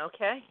Ethan,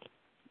 okay?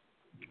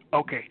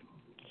 Okay.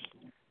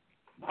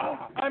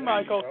 Hi,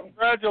 Michael.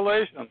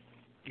 Congratulations.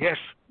 Yes.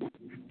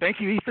 Thank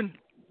you, Ethan.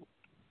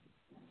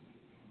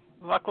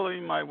 Luckily,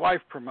 my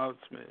wife promotes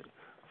me.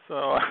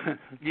 So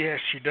yes,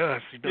 she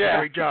does. She does a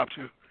great job,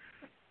 too.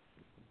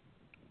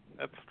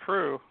 That's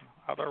true.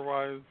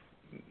 Otherwise,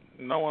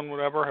 no one would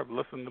ever have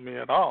listened to me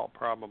at all,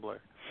 probably.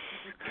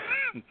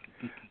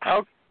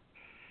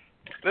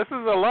 This is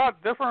a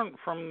lot different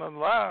from the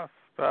last.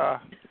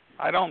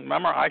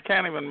 I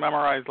can't even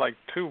memorize like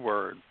 2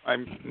 words. My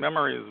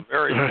memory is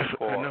very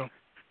poor. I know.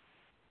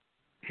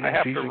 I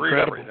have to read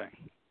everything.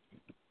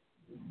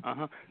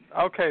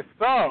 Okay,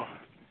 so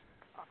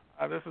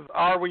this is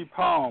Are We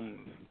Poems?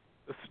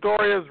 The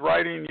story is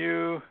writing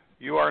you.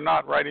 You are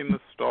not writing the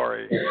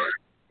story.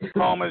 The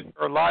poem is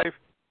your life.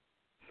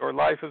 Your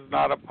life is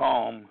not a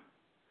poem.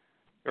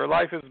 Your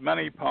life is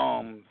many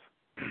poems.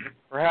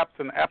 Perhaps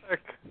an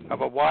epic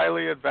of a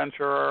wily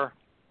adventurer.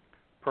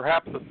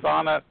 Perhaps a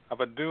sonnet of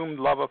a doomed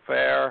love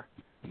affair,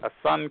 a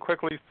sun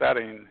quickly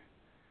setting.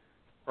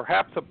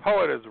 Perhaps a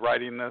poet is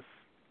writing this.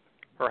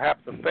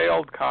 Perhaps a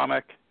failed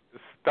comic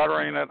is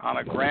stuttering it on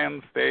a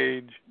grand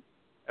stage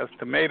as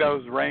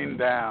tomatoes rain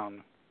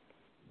down.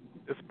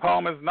 This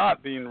poem is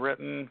not being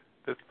written.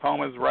 This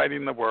poem is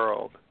writing the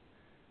world.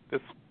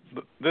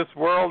 This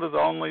world is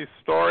only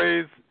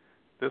stories.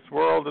 This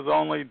world is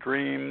only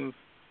dreams.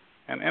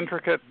 An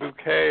intricate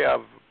bouquet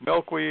of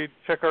milkweed,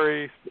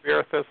 chicory,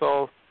 spear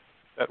thistle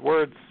that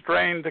words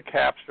strain to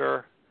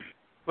capture,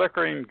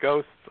 flickering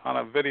ghosts on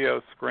a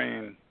video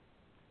screen.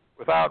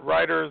 Without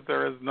writers,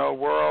 there is no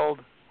world.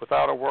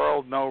 Without a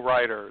world, no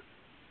writers.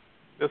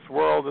 This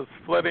world is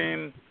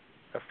flitting,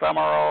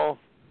 ephemeral,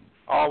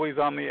 always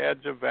on the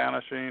edge of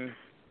vanishing.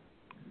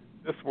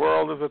 This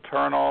world is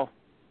eternal.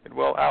 It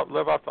will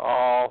outlive us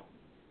all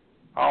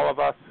of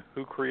us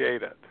who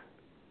create it.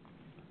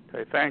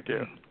 Okay, thank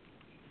you.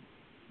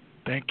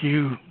 Thank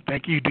you.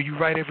 Thank you. Do you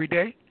write every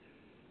day?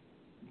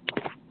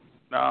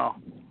 No.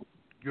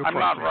 I'm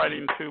not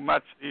writing too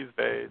much these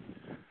days.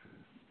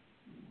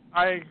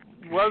 I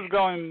was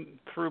going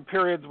through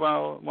periods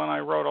when I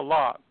wrote a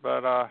lot,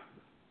 but on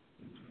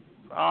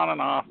and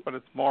off, but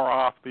it's more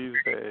off these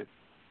days.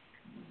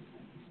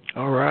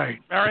 All right.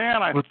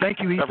 Marianne, well, thank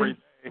you, Ethan. Every day.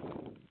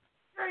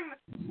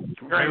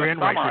 During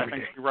the summer, I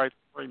think she writes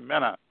every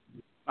minute,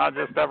 not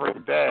just every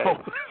day. Oh.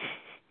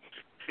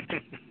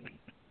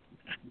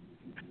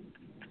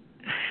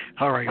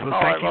 All right. Well,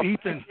 thank you,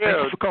 Ethan. Thank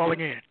you for calling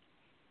in.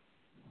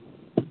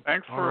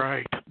 Thanks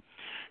for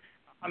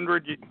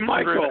 100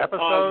 Michael,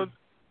 episodes.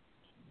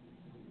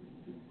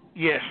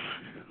 Yes,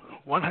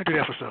 100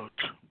 episodes.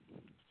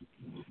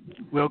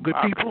 Well, good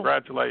people.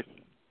 Congratulations.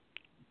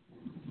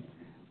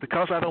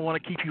 Because I don't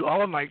want to keep you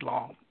all night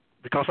long,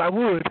 because I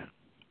would.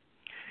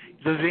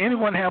 Does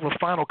anyone have a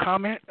final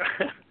comment?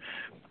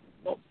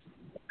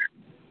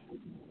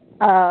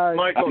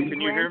 Michael,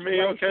 can you hear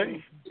me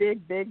okay?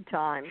 Big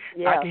time.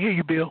 Yeah. I can hear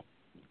you, Bill.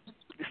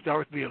 Let's start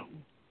with Bill.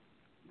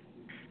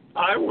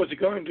 I was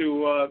going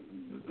to,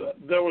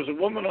 there was a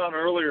woman on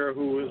earlier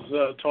who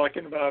was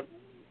talking about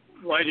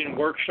writing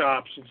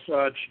workshops and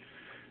such,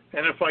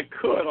 and if I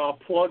could, I'll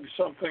plug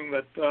something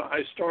that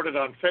I started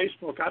on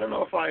Facebook. I don't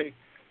know if I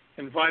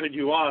invited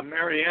you on.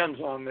 Mary Ann's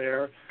on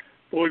there,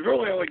 but we've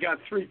really only got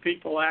 3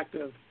 people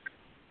active.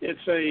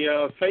 It's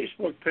a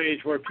Facebook page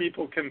where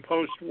people can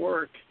post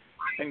work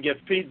and get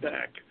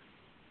feedback,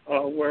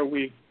 where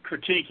we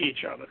critique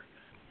each other.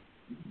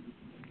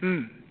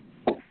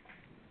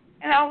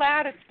 And I'll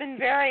add, it's been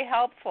very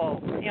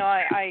helpful. You know,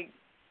 I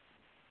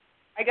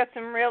got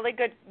some really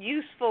good,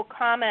 useful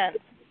comments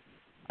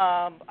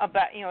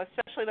about, you know,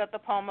 especially about the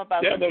poem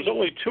about. Yeah, there's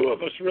only 2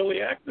 of us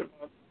really active.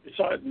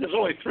 There's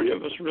only 3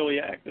 of us really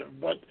active,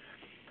 but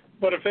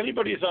if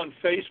anybody's on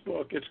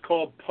Facebook, it's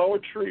called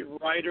Poetry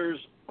Writers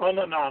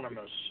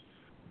Unanonymous.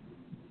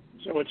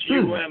 So it's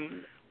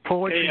UN.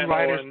 Poetry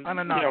Writers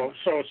Unanonymous. You know,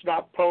 so it's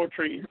not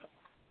poetry.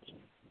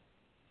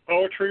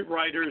 Poetry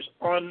Writers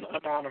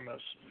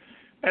Unanonymous.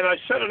 And I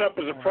set it up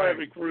as a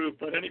private group,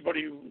 but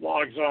anybody who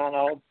logs on,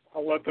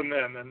 I'll let them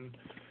in. And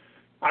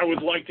I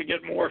would like to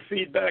get more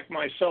feedback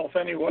myself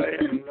anyway,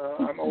 and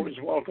I'm always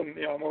welcome.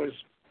 I'm always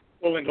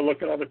willing to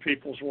look at other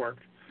people's work.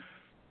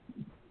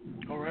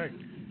 All right.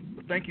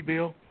 Well, thank you,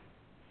 Bill.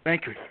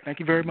 Thank you. Thank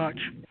you very much.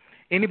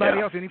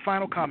 Anybody else? Any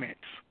final comments?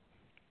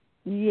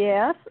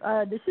 Yes.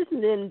 This is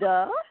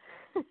Linda.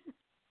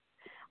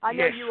 I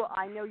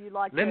know you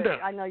like Linda.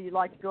 I know you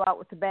like to go out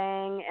with a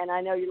bang, and I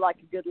know you like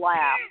a good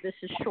laugh. This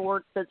is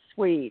short but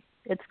sweet.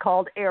 It's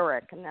called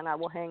Eric, and then I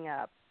will hang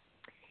up.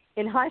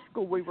 In high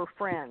school, we were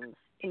friends.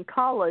 In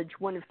college,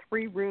 one of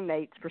 3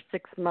 roommates for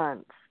 6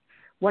 months.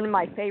 One of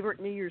my favorite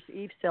New Year's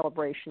Eve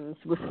celebrations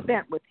was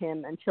spent with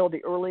him until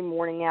the early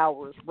morning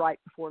hours right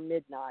before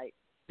midnight.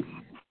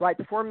 Right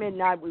before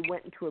midnight, we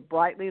went into a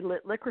brightly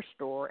lit liquor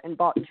store and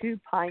bought 2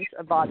 pints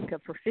of vodka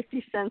for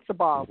 50 cents a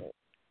bottle.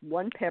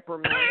 1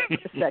 peppermint,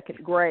 the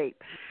second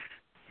grape.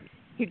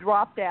 He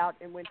dropped out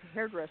and went to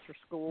hairdresser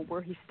school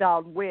where he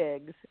styled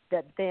wigs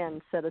that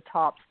then set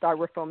atop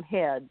styrofoam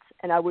heads,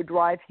 and I would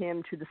drive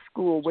him to the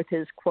school with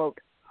his, quote,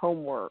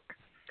 homework.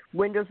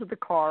 Windows of the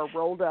car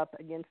rolled up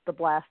against the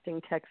blasting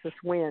Texas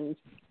winds,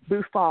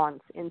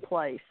 bouffants in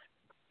place.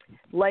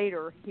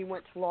 Later, he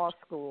went to law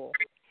school,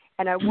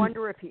 and I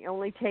wonder if he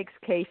only takes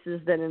cases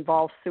that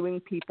involve suing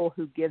people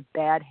who give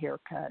bad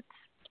haircuts.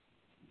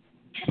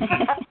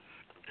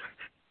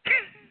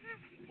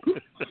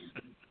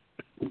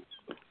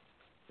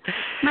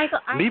 Michael,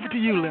 leave it to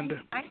you,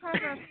 Linda. I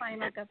have a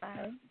final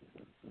goodbye.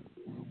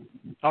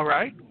 All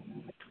right.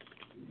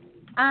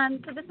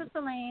 So this is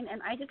Elaine,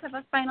 and I just have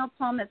a final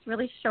poem that's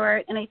really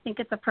short, and I think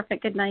it's a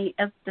perfect good night,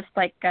 as just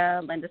like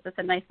Linda's. It's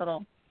a nice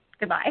little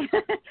goodbye.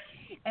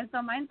 And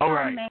so mine's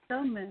called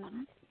Mango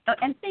Moon. Oh,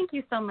 and thank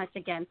you so much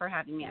again for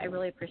having me. I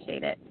really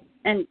appreciate it.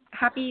 And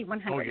happy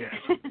 100. Oh,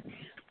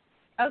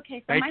 yeah.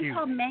 Okay, so mine's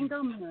called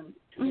Mango Moon.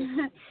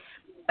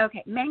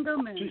 Okay, Mango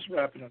Moon. She's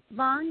wrapping up.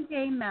 Long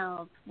day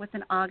melds with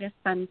an August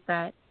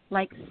sunset,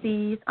 like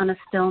seas on a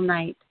still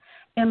night.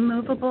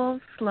 Immovable,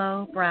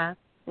 slow breath,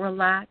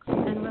 relaxed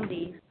and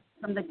released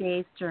from the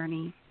day's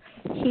journey.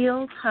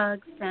 Heels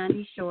hug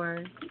sandy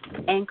shores,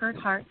 anchored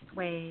heart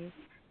sways,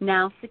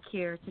 now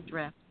secure to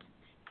drift.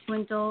 To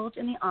indulge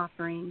in the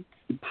offering,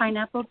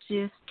 pineapple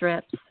juice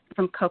drips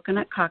from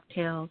coconut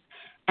cocktails,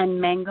 and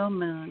Mango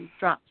Moon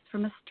drops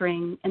from a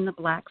string in the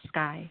black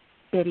sky,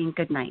 bidding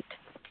good night.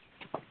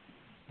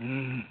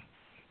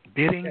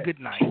 Bidding good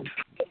night.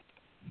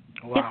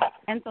 Wow.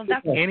 And so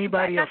that's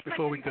anybody else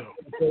before we go?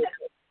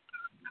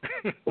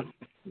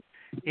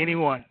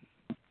 Anyone?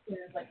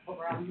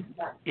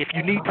 If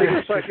you need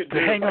to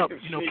hang up,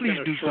 please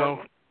do so.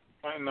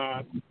 Why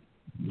not?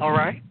 All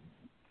right.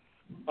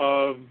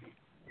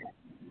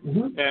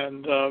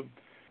 And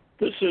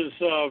this is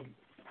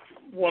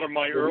one of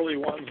my early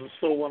ones and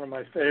still one of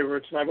my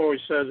favorites. And I've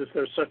always said if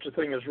there's such a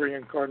thing as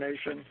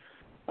reincarnation,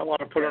 I want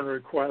to put in a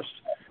request.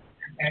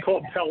 It's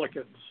called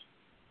Pelicans.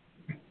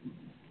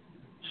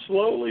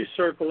 Slowly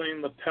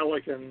circling, the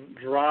pelican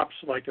drops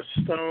like a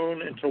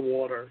stone into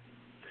water.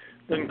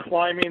 Then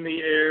climbing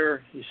the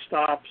air, he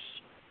stops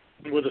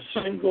and with a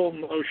single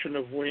motion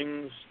of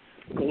wings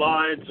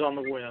glides on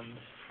the wind.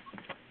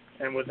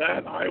 And with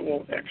that, I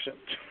will exit.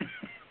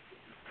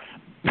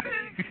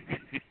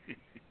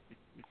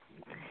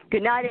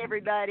 Good night,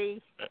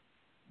 everybody.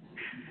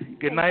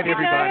 Good night,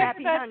 everybody.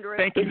 Happy 100.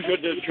 Thank you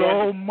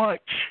so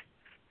much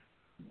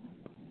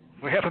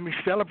for having me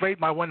celebrate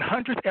my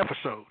 100th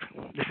episode.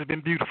 This has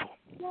been beautiful.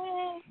 Yay.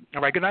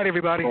 All right, good night,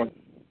 everybody. All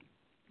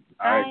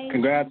right,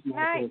 congrats,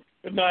 Michael.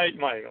 Good night,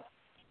 Michael.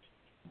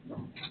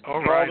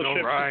 All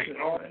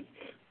right.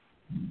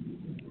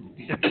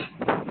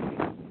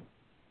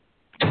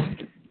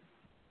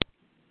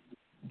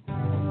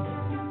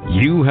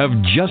 You have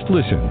just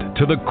listened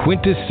to the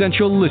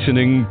Quintessential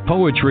Listening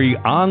Poetry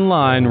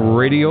Online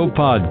Radio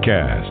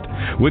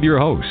Podcast with your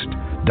host,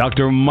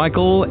 Dr.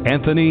 Michael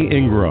Anthony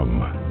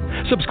Ingram.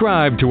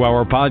 Subscribe to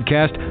our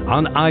podcast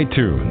on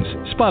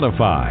iTunes,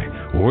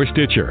 Spotify, or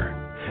Stitcher.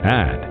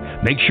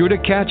 And make sure to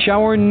catch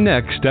our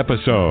next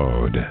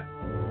episode.